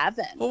of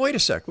heaven. Well, wait a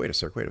sec.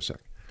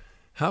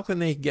 How can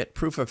they get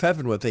proof of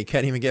heaven when they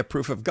can't even get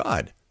proof of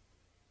God?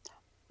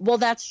 Well,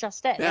 that's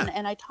just it. Yeah.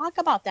 And I talk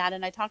about that,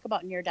 and I talk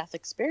about near-death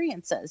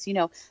experiences.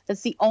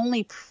 That's the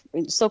only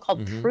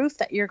so-called proof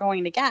that you're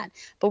going to get.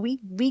 But we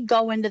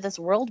go into this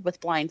world with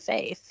blind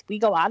faith. We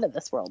go out of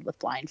this world with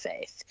blind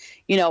faith,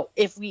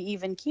 if we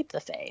even keep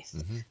the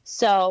faith.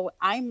 So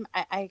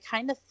I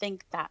kind of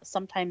think that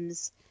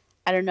sometimes,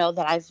 I don't know,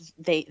 that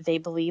they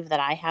believe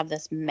that I have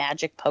this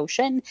magic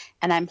potion,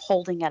 and I'm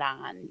holding it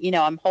on.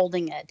 I'm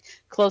holding it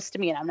close to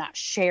me, and I'm not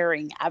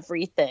sharing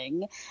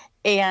everything.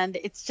 And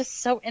it's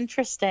just so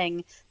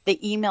interesting, the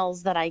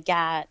emails that I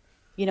get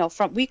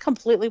we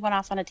completely went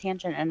off on a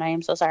tangent, and I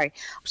am so sorry.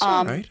 It's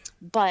all right.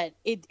 But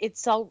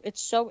it's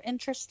so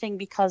interesting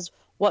because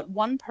what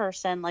one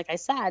person, like I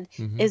said,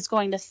 Mm-hmm. is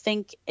going to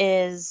think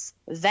is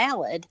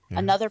valid, Yeah.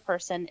 another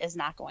person is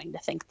not going to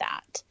think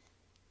that.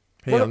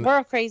 Hey, We're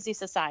a crazy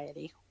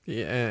society.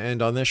 Yeah,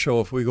 and on this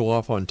show, if we go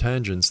off on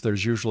tangents,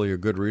 there's usually a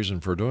good reason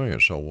for doing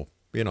it. So,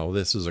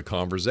 this is a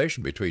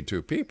conversation between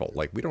two people.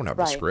 Like, we don't have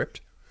a Right.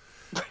 script.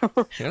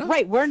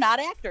 Right, we're not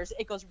actors.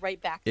 It goes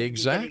right back to the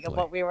Exactly. beginning of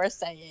what we were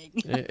saying.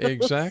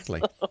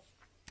 Exactly.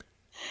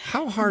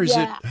 How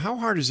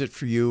hard is it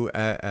for you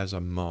as a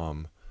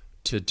mom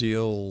to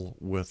deal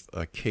with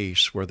a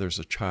case where there's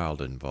a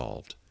child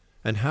involved?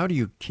 And how do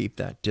you keep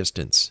that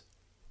distance?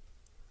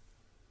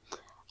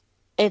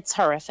 It's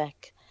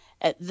horrific.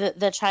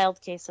 The child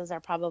cases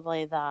are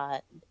probably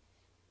the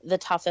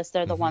toughest.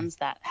 They're the Mm-hmm. ones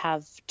that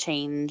have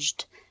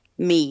changed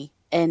me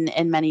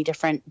in many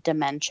different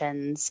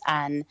dimensions.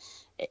 And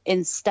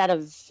instead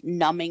of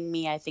numbing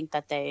me, I think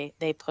that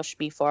they push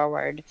me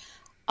forward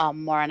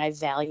more, and I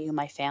value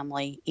my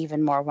family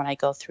even more when I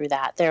go through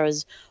that. There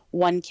was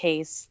one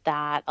case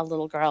that a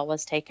little girl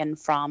was taken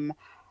from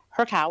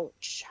her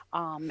couch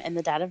in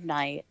the dead of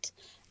night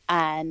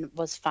and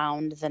was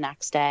found the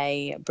next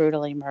day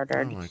brutally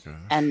murdered. Oh my gosh.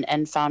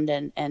 and found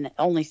in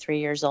only 3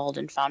 years old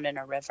and found in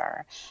a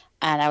river.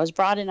 And I was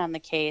brought in on the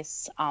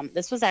case.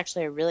 This was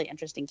actually a really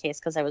interesting case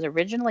because I was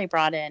originally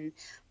brought in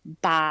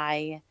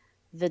by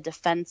the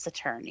defense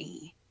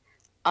attorney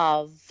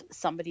of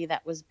somebody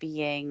that was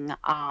being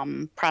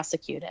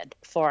prosecuted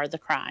for the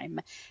crime.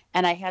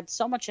 And I had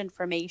so much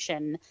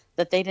information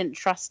that they didn't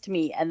trust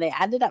me, and they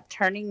ended up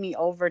turning me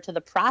over to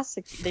the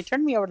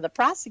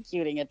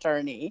prosecuting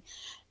attorney.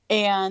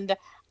 And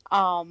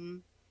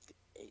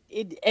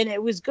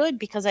it was good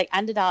because I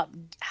ended up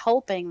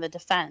helping the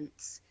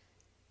defense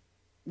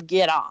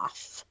get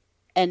off,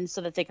 and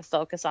so that they could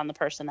focus on the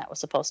person that was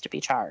supposed to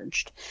be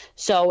charged.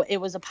 So it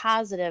was a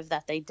positive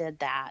that they did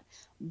that.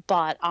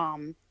 But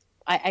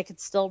I could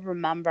still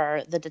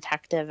remember the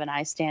detective and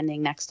I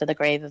standing next to the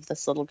grave of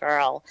this little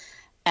girl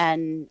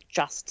and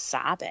just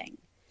sobbing,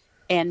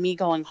 and me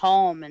going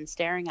home and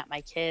staring at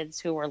my kids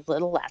who were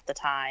little at the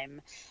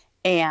time,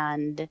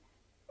 and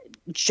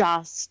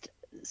just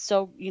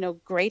so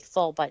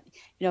grateful. But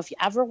if you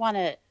ever want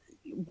to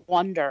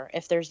wonder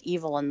if there's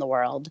evil in the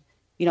world,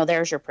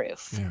 there's your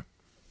proof. Yeah.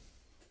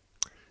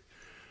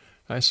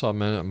 I saw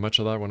much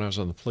of that when I was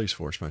on the police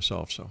force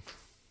myself, so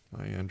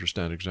I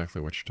understand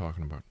exactly what you're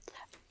talking about.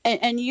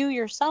 And you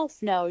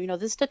yourself know,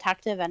 this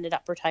detective ended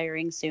up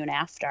retiring soon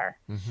after,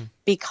 Mm-hmm.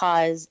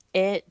 because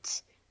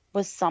it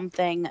was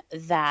something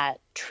that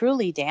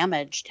truly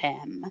damaged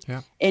him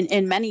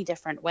in many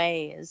different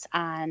ways.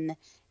 And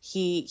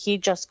he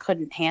just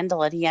couldn't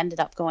handle it. He ended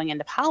up going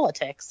into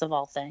politics, of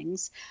all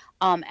things,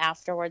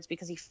 afterwards,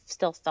 because he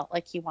still felt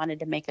like he wanted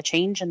to make a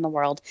change in the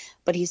world.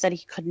 But he said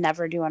he could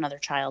never do another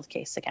child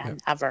case again,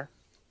 ever.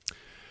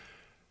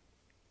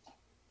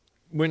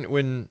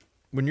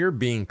 When you're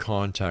being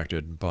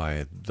contacted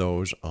by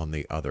those on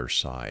the other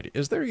side,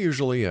 is there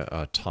usually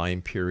a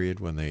time period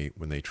when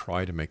they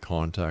try to make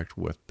contact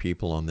with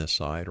people on this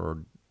side, or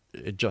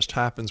it just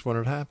happens when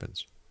it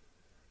happens?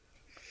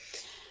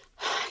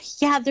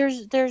 Yeah,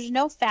 there's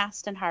no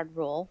fast and hard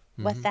rule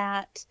with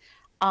that.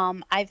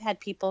 I've had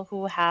people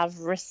who have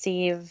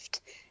received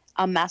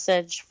a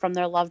message from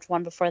their loved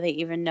one before they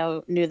even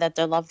knew that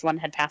their loved one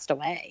had passed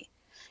away.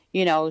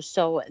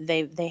 So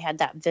they had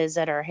that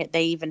visit, or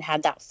they even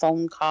had that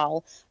phone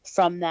call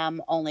from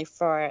them, only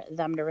for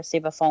them to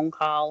receive a phone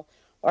call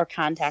or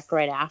contact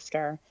right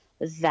after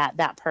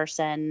that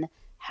person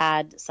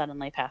had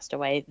suddenly passed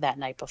away that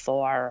night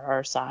before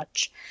or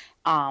such.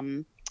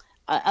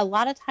 A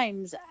lot of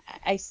times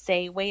I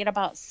say wait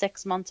about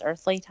 6 months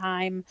earthly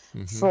time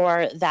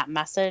for that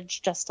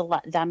message, just to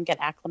let them get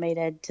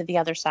acclimated to the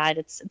other side.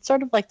 It's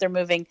sort of like they're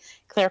moving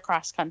clear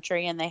cross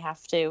country, and they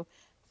have to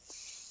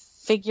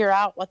figure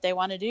out what they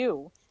want to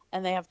do,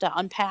 and they have to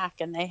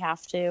unpack, and they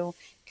have to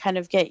kind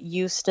of get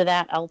used to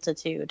that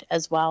altitude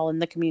as well in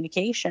the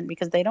communication,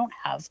 because they don't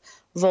have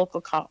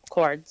vocal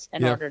cords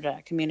in order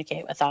to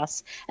communicate with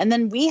us. And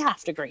then we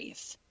have to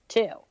grieve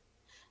too.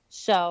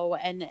 So,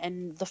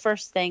 and the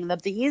first thing, the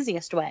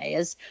easiest way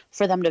is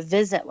for them to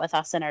visit with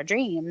us in our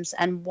dreams.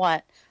 And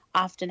what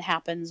often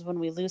happens when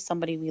we lose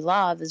somebody we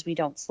love is we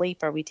don't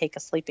sleep, or we take a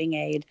sleeping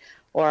aid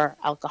or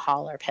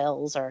alcohol or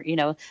pills, or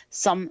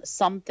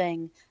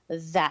something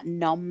that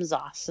numbs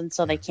us, and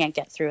so they can't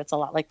get through. It's a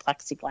lot like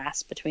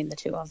plexiglass between the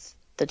two of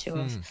the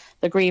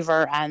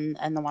griever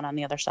and the one on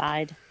the other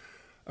side.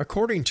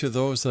 According to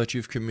those that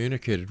you've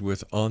communicated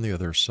with on the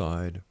other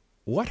side,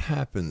 what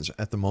happens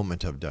at the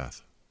moment of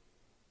death?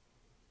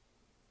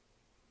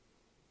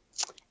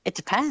 It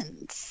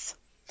depends.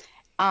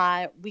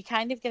 We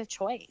kind of get a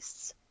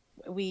choice.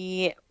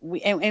 We've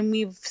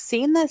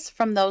seen this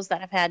from those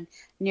that have had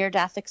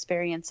near-death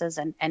experiences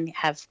and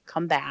have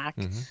come back.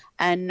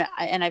 And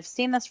I've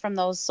seen this from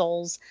those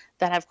souls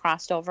that have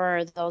crossed over,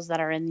 or those that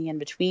are in the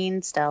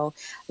in-between still,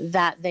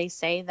 that they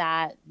say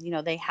that,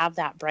 they have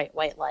that bright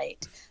white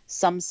light.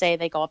 Some say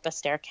they go up a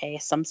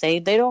staircase. Some say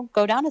they don't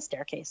go down a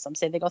staircase. Some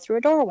say they go through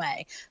a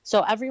doorway.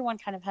 So everyone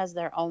kind of has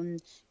their own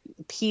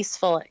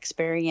peaceful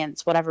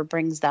experience, whatever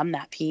brings them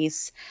that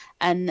peace.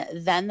 And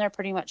then they're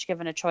pretty much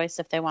given a choice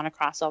if they want to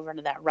cross over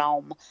into that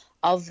realm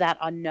of that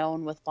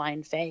unknown with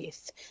blind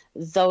faith.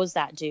 Those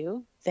that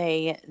do,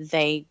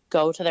 they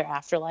go to their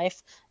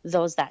afterlife.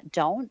 Those that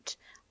don't,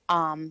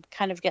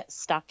 kind of get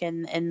stuck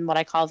in what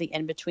I call the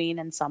in-between,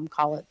 and some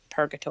call it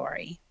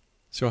purgatory.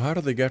 So how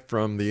do they get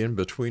from the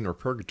in-between or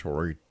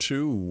purgatory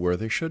to where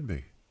they should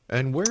be?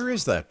 And where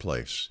is that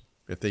place?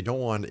 If they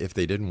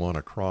didn't want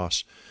to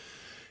cross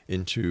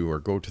into or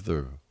go to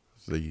the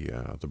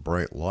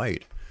bright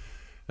light,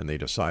 and they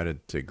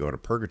decided to go to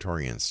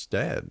purgatory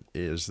instead,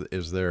 is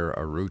there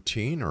a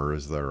routine, or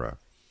is there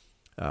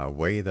a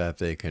way that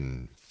they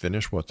can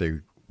finish what they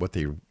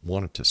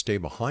wanted to stay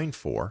behind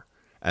for,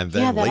 and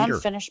then that later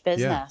unfinished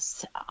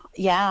business?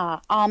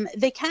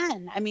 They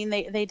can. I mean,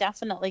 they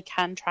definitely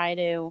can try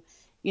to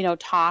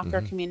talk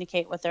or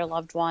communicate with their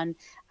loved one.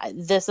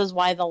 This is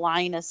why the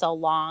line is so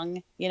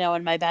long,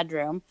 in my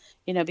bedroom,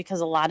 because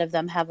a lot of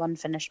them have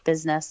unfinished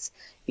business,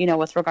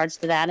 with regards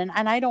to that. And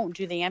I don't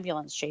do the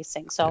ambulance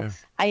chasing. So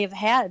I've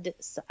had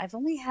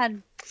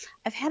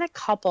a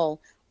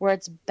couple where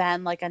it's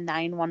been like a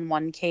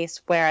 911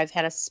 case where I've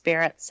had a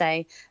spirit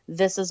say,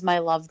 this is my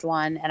loved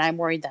one, and I'm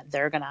worried that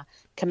they're going to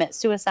commit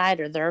suicide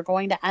or they're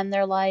going to end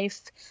their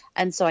life.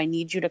 And so I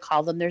need you to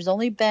call them. There's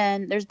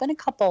been a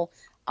couple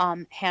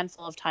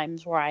handful of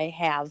times where I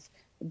have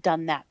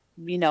done that.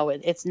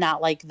 It's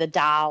not like the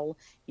doll,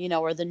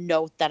 or the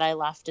note that I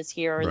left is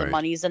here, or the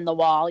money's in the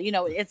wall.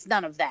 It's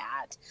none of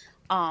that.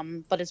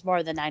 But it's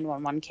more the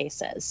 911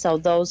 cases. So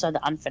those are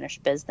the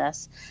unfinished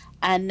business.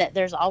 And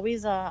there's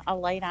always a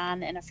light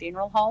on in a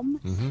funeral home,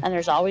 and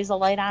there's always a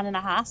light on in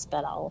a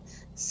hospital.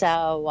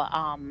 So,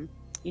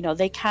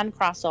 they can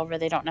cross over.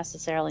 They don't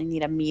necessarily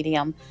need a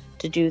medium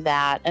to do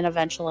that. And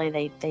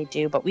eventually they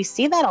do. But we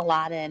see that a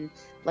lot in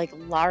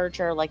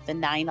larger, like the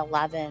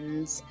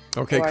 9/11s.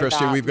 Okay,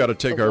 KRISTY, we've got to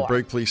take our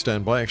break. Please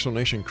stand by.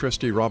 Explanation.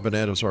 KRISTY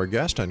Robinette is our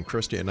guest, and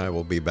KRISTY and I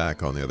will be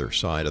back on the other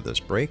side of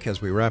this break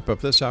as we wrap up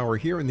this hour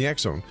here in the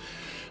X Zone,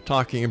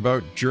 talking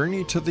about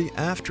Journey to the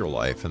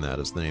Afterlife, and that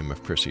is the name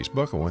of KRISTY's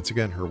book. And once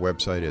again, her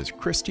website is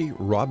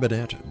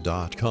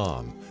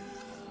KRISTYRobinette.com.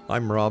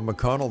 I'm Rob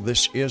McConnell.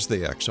 This is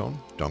the X Zone.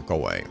 Don't go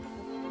away.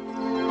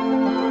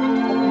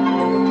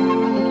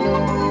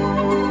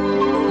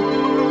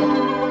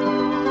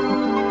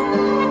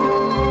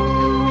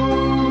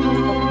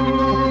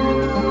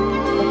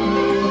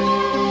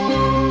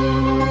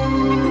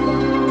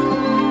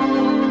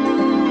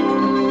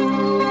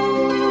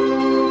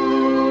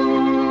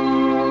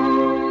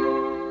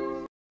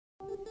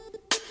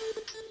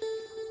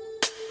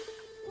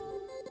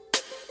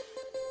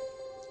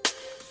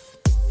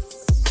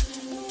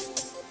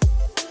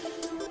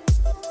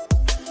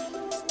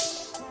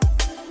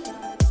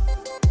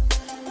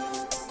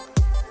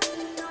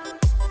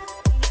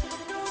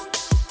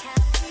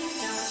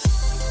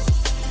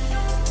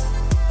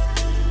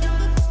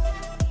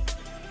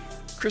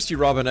 KRISTY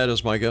Robinette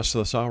is my guest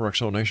this hour, X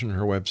Zone Nation.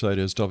 Her website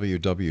is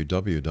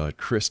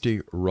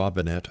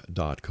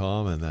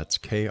www.KRISTYRobinette.com, and that's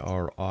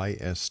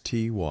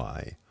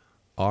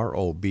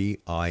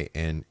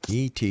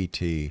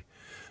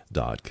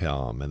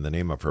KRISTYRobinett.com. And the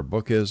name of her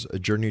book is A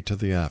Journey to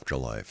the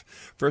Afterlife.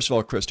 First of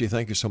all, KRISTY,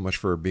 thank you so much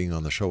for being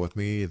on the show with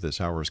me. This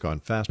hour has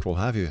gone fast. We'll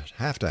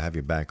have to have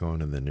you back on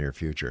in the near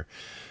future,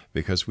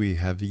 because we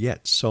have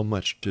yet so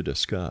much to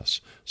discuss.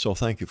 So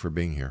thank you for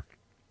being here.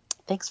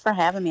 Thanks for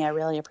having me. I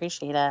really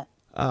appreciate it.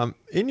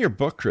 In your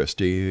book,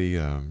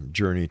 KRISTY,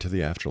 Journey to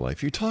the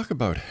Afterlife, you talk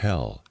about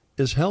hell.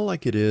 Is hell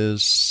like it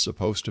is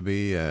supposed to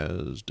be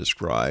as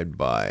described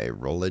by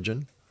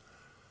religion?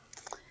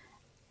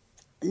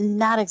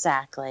 Not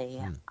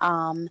exactly.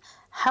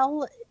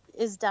 Hell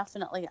is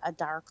definitely a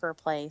darker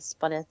place,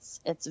 but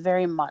it's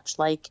very much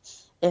like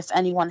if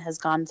anyone has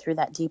gone through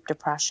that deep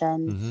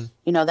depression,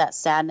 that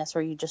sadness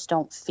where you just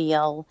don't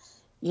feel,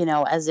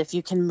 as if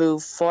you can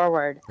move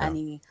forward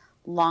any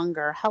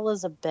longer. Hell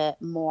is a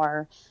bit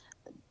more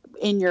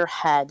in your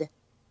head,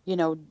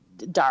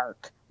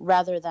 dark,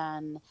 rather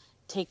than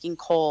taking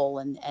coal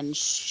and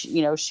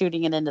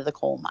shooting it into the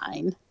coal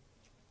mine.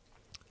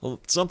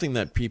 Well, something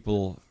that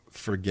people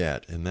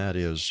forget, and that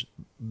is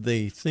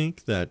they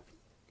think that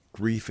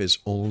grief is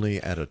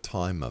only at a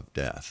time of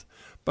death.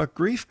 But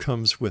grief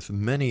comes with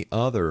many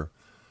other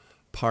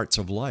parts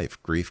of life.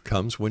 Grief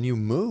comes when you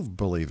move,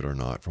 believe it or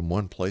not, from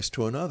one place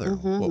to another.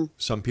 What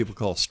some people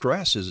call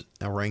stress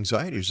or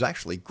anxiety is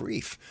actually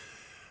grief.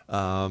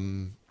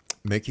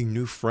 Making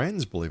new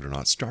friends, believe it or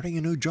not, starting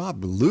a new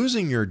job,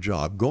 losing your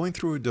job, going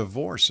through a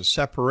divorce, a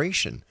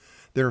separation.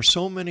 There are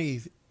so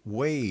many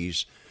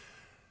ways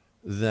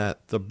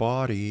that the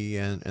body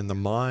and the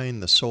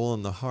mind, the soul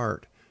and the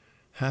heart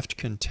have to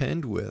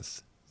contend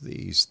with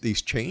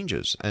these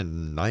changes,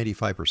 and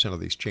 95% of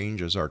these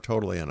changes are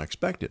totally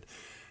unexpected,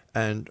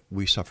 and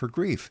we suffer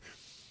grief.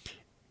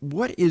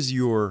 What is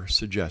your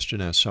suggestion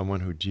as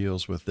someone who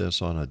deals with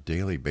this on a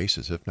daily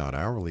basis, if not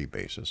hourly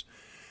basis?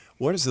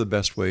 What is the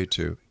best way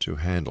to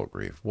handle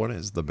grief? What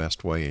is the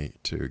best way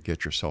to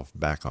get yourself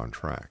back on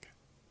track?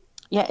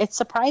 Yeah, it's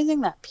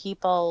surprising that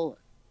people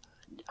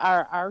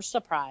are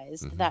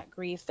surprised that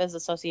grief is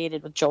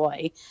associated with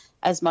joy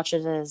as much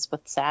as it is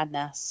with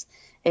sadness.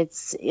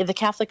 It's the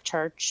Catholic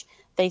Church,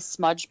 they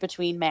smudge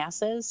between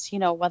masses,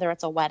 whether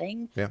it's a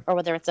wedding or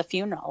whether it's a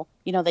funeral,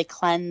 they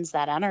cleanse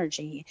that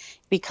energy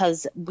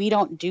because we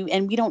don't do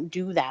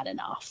that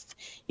enough,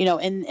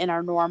 in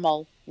our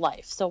normal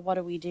life. So what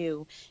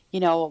do?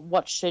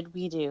 What should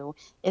we do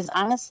is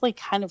honestly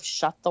kind of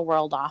shut the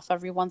world off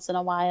every once in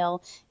a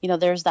while.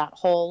 There's that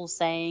whole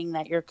saying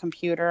that your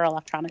computer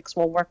electronics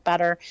will work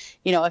better,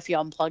 if you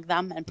unplug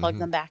them and plug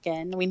them back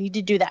in. We need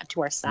to do that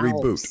to ourselves.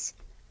 Reboot.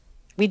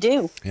 We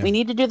do. Yeah. We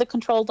need to do the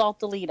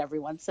Control-Alt-Delete every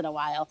once in a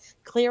while.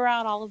 Clear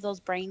out all of those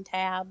brain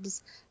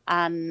tabs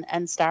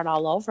and start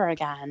all over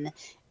again.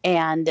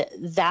 And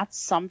that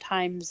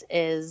sometimes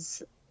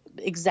is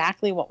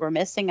exactly what we're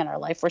missing in our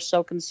life. We're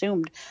so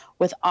consumed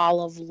with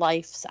all of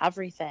life's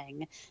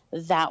everything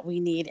that we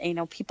need,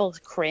 people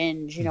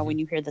cringe, when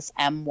you hear this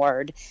M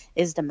word,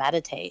 is to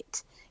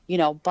meditate,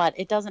 but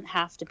it doesn't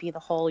have to be the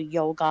whole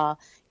yoga,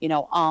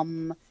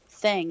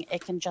 thing.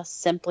 It can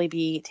just simply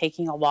be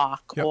taking a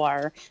walk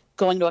or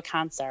going to a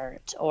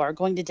concert or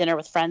going to dinner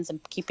with friends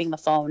and keeping the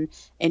phone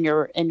in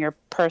your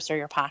purse or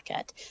your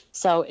pocket.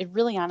 So it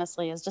really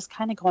honestly is just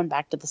kind of going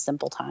back to the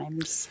simple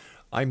times.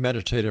 I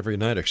meditate every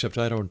night, except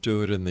I don't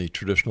do it in the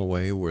traditional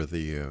way where with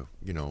the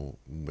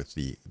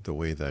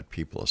way that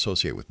people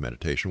associate with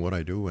meditation. What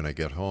I do when I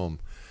get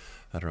home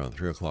at around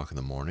 3 o'clock in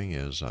the morning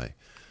is I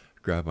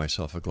grab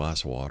myself a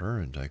glass of water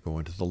and I go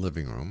into the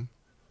living room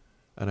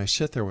and I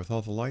sit there with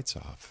all the lights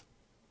off.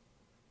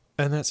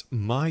 And that's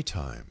my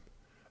time.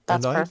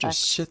 That's and I perfect.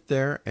 just sit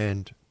there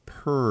and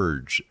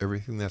purge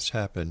everything that's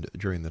happened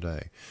during the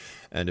day.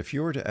 And if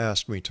you were to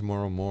ask me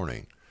tomorrow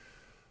morning,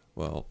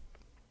 well,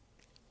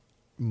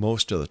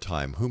 most of the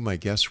time, who my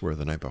guests were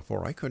the night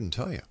before, I couldn't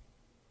tell you.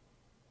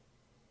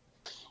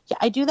 Yeah,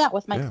 I do that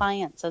with my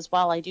clients as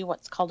well. I do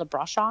what's called a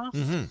brush off.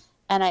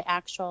 And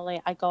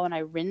I go and I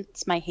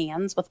rinse my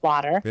hands with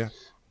water. Yeah.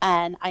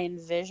 And I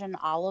envision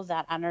all of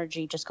that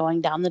energy just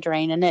going down the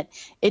drain and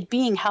it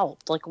being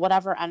helped, like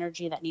whatever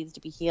energy that needs to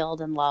be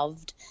healed and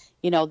loved,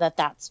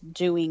 that's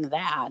doing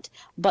that,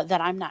 but that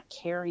I'm not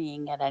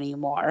carrying it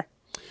anymore.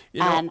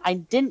 And I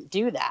didn't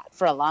do that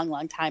for a long,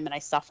 long time, and I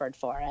suffered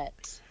for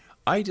it.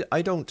 I do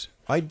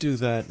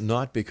that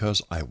not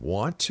because I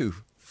want to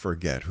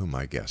forget who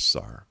my guests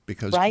are,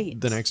 because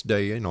the next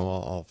day,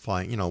 I'll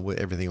find,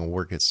 everything will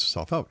work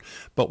itself out.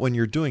 But when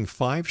you're doing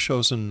 5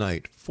 shows a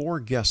night, 4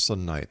 guests a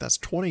night, that's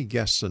 20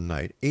 guests a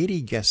night,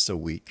 80 guests a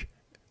week,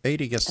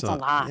 80 guests that's a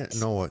lot.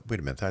 No, wait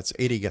a minute, that's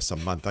 80 guests a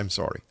month. I'm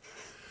sorry.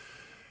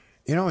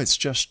 It's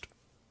just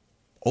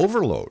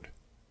overload.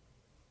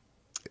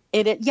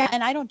 Yeah,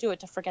 and I don't do it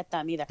to forget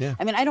them either. Yeah.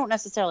 I mean, I don't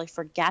necessarily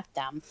forget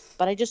them,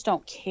 but I just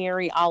don't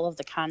carry all of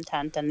the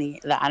content and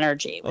the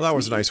energy. Well, that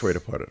was a nice way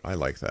to put it. I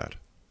like that.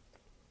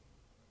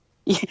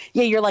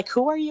 Yeah, you're like,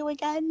 who are you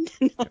again?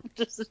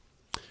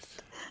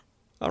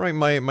 All right,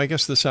 my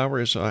guest this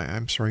hour is,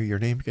 I'm sorry, your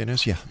name again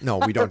is? Yeah, no,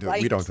 we don't do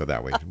it. We don't do it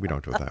that way. We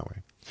don't do it that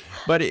way.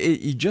 But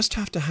you just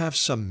have to have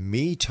some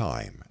me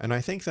time. And I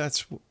think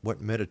that's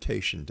what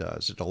meditation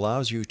does. It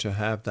allows you to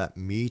have that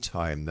me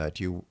time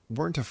that you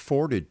weren't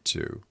afforded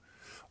to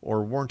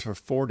or weren't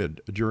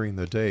afforded during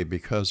the day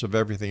because of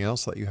everything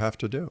else that you have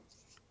to do.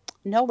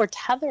 No, we're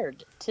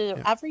tethered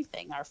to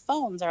everything, our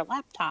phones, our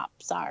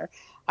laptops, our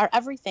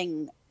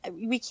everything.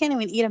 We can't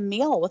even eat a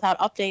meal without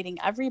updating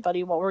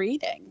everybody what we're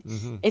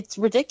eating. It's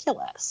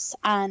ridiculous.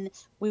 And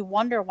we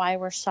wonder why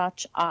we're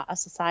such a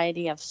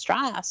society of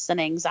stress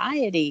and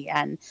anxiety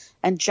and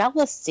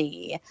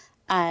jealousy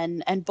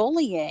and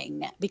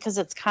bullying, because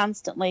it's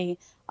constantly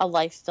a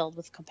life filled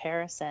with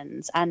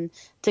comparisons, and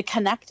to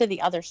connect to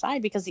the other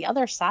side, because the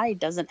other side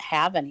doesn't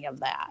have any of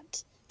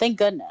that. Thank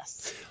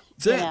goodness.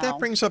 That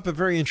brings up a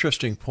very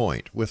interesting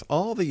point. With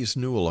all these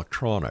new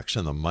electronics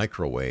and the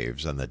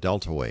microwaves and the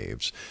delta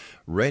waves,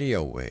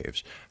 radio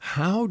waves,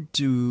 how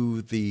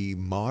do the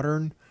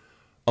modern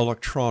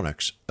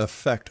electronics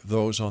affect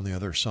those on the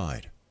other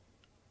side?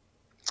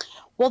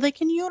 Well, they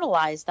can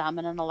utilize them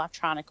in an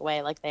electronic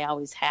way like they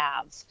always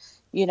have,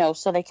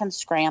 so they can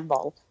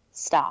scramble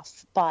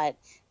stuff, but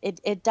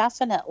it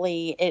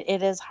definitely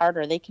it is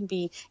harder. They can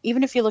be,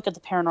 even if you look at the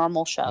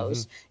paranormal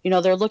shows,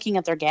 they're looking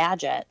at their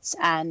gadgets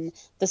and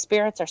the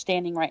spirits are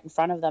standing right in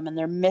front of them and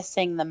they're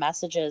missing the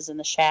messages and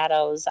the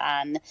shadows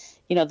and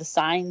the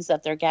signs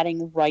that they're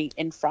getting right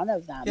in front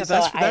of them. Yeah,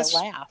 so I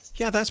laugh.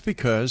 Yeah, that's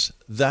because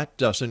that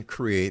doesn't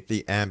create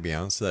the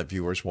ambience that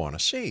viewers want to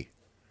see.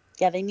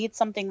 Yeah, they need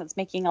something that's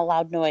making a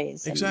loud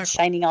noise and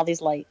shining all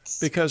these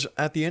lights. Because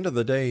at the end of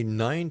the day,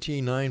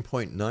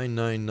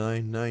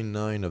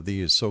 99.99999 of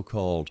these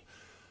so-called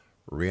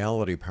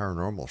reality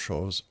paranormal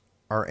shows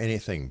are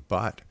anything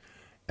but.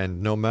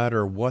 And no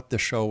matter what the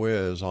show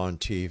is on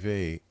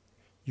TV,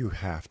 you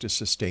have to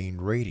sustain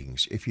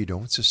ratings. If you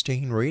don't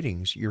sustain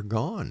ratings, you're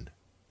gone.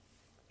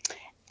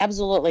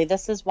 Absolutely.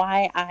 This is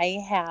why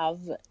I have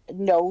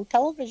no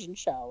television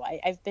show.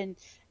 I've been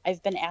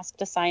asked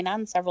to sign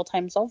on several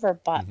times over,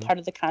 but part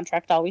of the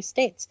contract always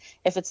states,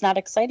 if it's not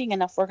exciting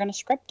enough, we're going to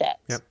script it.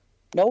 Yep.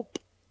 Nope.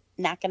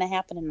 Not going to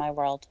happen in my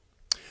world.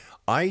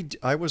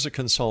 I was a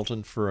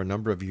consultant for a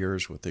number of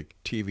years with the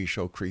TV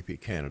show Creepy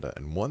Canada,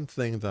 and one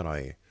thing that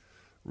I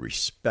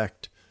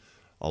respect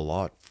a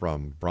lot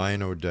from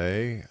Brian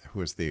O'Day, who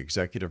was the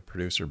executive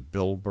producer,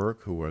 Bill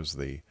Burke, who was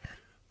the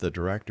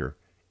director,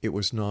 it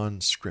was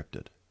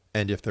non-scripted.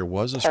 And if there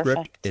was a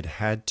script, it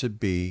had to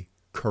be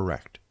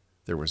correct.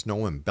 There was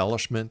no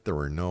embellishment. There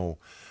were no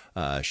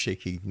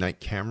shaky night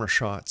camera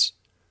shots.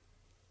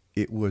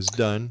 It was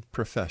done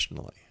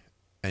professionally.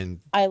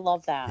 And I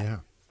love that. Yeah.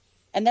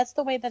 And that's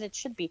the way that it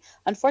should be.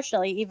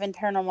 Unfortunately, even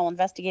paranormal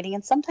investigating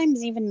and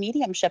sometimes even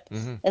mediumship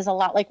is a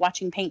lot like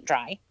watching paint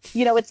dry.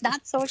 It's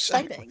not so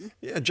exciting.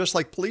 Yeah, just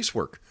like police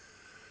work.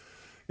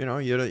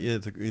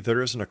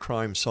 There isn't a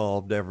crime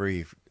solved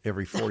every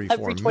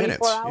 44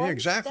 minutes. Hours, yeah,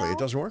 exactly. no. It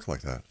doesn't work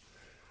like that.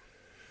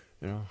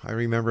 I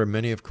remember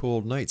many of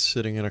cold nights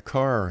sitting in a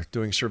car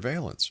doing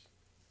surveillance.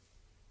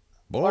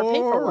 Boring. Or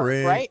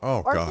paperwork, right?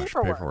 Oh, or gosh,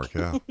 paperwork,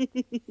 yeah.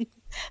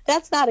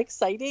 That's not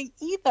exciting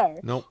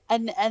either. Nope.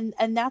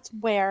 And that's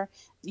where,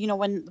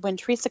 when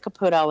Teresa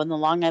Caputo and the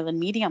Long Island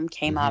Medium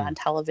came out on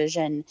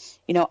television,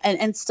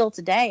 and still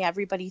today,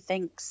 everybody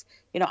thinks,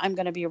 I'm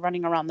going to be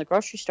running around the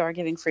grocery store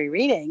giving free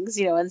readings,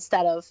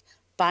 instead of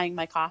buying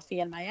my coffee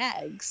and my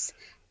eggs.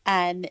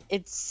 And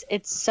it's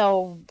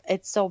so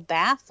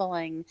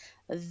baffling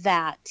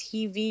that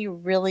TV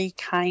really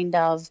kind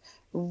of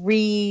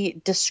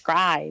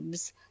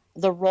re-describes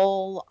the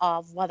role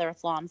of whether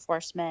it's law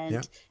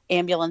enforcement,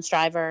 ambulance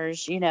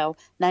drivers,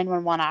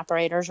 911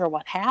 operators or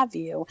what have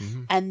you.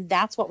 And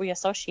that's what we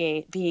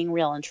associate being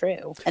real and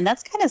true. And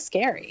that's kind of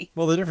scary.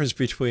 Well, the difference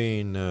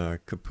between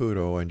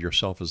Caputo and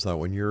yourself is that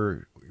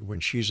when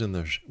she's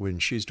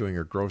doing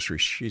her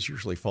groceries, she's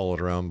usually followed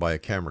around by a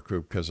camera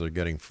crew because they're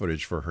getting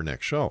footage for her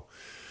next show.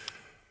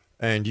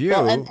 And you,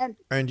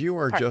 you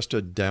are just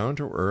a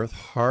down-to-earth,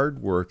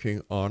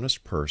 hard-working,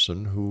 honest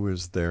person who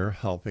is there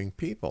helping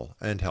people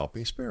and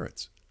helping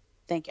spirits.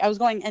 Thank you. I was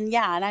going, and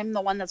I'm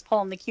the one that's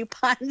pulling the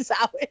coupons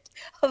out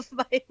of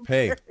my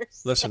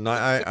purse. Listen,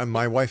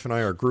 my wife and I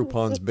are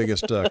Groupon's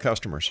biggest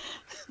customers.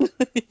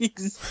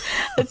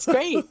 It's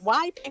great.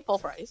 Why pay full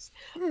price?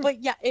 But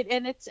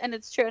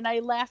it's true. And I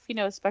laugh,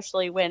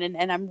 especially when,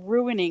 and I'm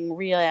ruining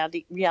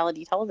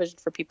reality television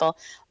for people,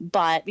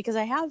 but because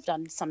I have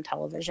done some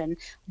television,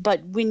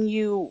 but when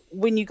you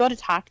go to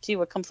talk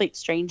to a complete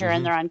stranger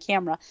and they're on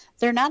camera,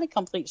 they're not a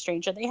complete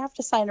stranger. They have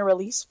to sign a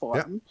release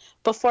form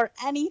before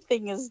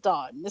anything is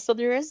done. So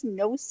there is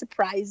no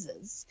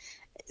surprises.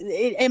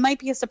 It might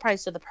be a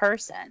surprise to the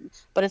person,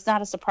 but it's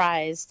not a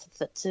surprise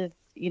to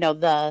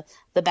the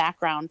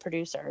background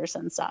producers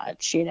and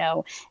such.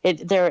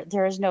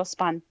 There is no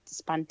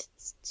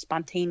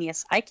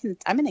spontaneous.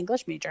 I'm an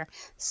English major.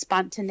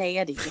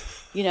 Spontaneity.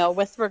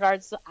 With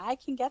regards to, I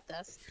can get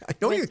this. I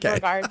know you can.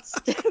 Regards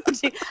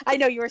to, I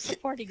know you were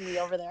supporting me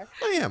over there.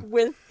 I am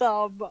with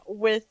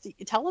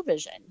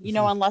television.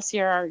 Unless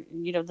you're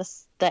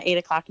the 8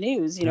 o'clock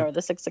news, or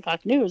the 6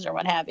 o'clock news or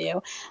what have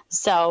you.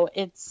 So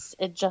it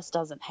just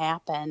doesn't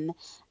happen.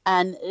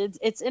 And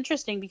it's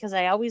interesting because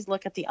I always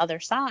look at the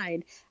other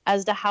side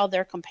as to how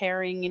they're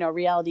comparing,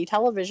 reality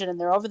television, and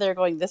they're over there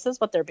going, this is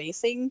what they're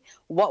basing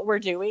what we're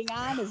doing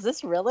on. Is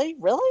this really?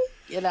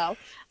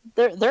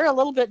 They're a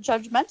little bit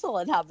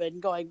judgmental in heaven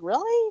going,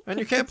 really? And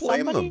you can't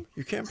blame them.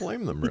 You can't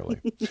blame them,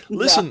 really.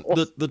 Listen,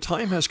 the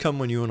time has come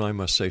when you and I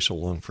must say so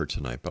long for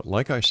tonight. But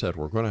like I said,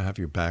 we're going to have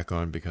you back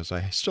on because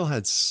I still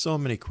had so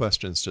many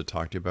questions to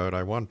talk to you about.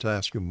 I wanted to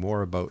ask you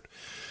more about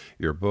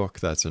your book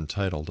that's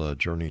entitled A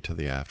Journey to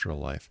the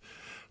Afterlife.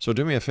 So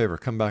do me a favor,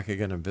 come back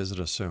again and visit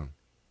us soon.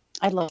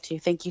 I'd love to.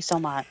 Thank you so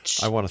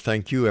much. I want to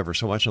thank you ever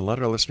so much and let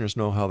our listeners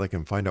know how they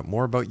can find out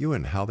more about you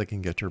and how they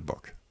can get your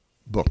books.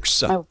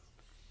 Books.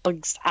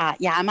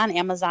 I'm on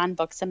Amazon,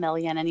 Books A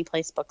Million, any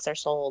place books are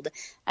sold.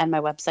 And my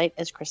website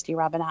is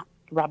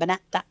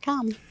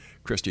KRISTYRobinette.com.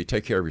 KRISTY,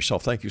 take care of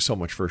yourself. Thank you so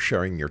much for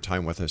sharing your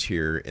time with us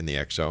here in the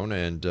X Zone.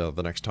 And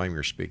the next time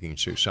you're speaking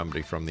to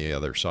somebody from the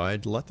other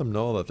side, let them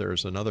know that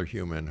there's another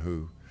human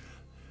who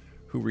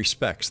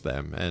respects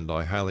them. And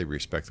I highly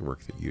respect the work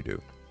that you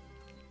do.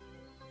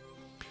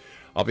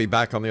 I'll be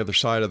back on the other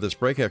side of this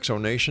break, X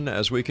Zone Nation,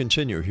 as we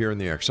continue here in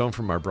the X Zone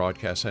from our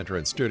broadcast center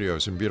and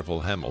studios in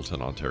beautiful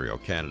Hamilton, Ontario,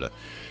 Canada.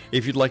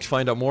 If you'd like to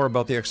find out more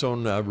about the X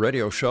Zone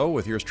radio show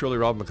with yours truly,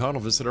 Rob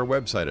McConnell, visit our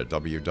website at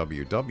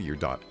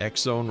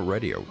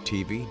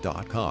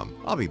www.xzoneradiotv.com.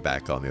 I'll be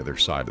back on the other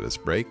side of this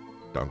break.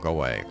 Don't go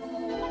away.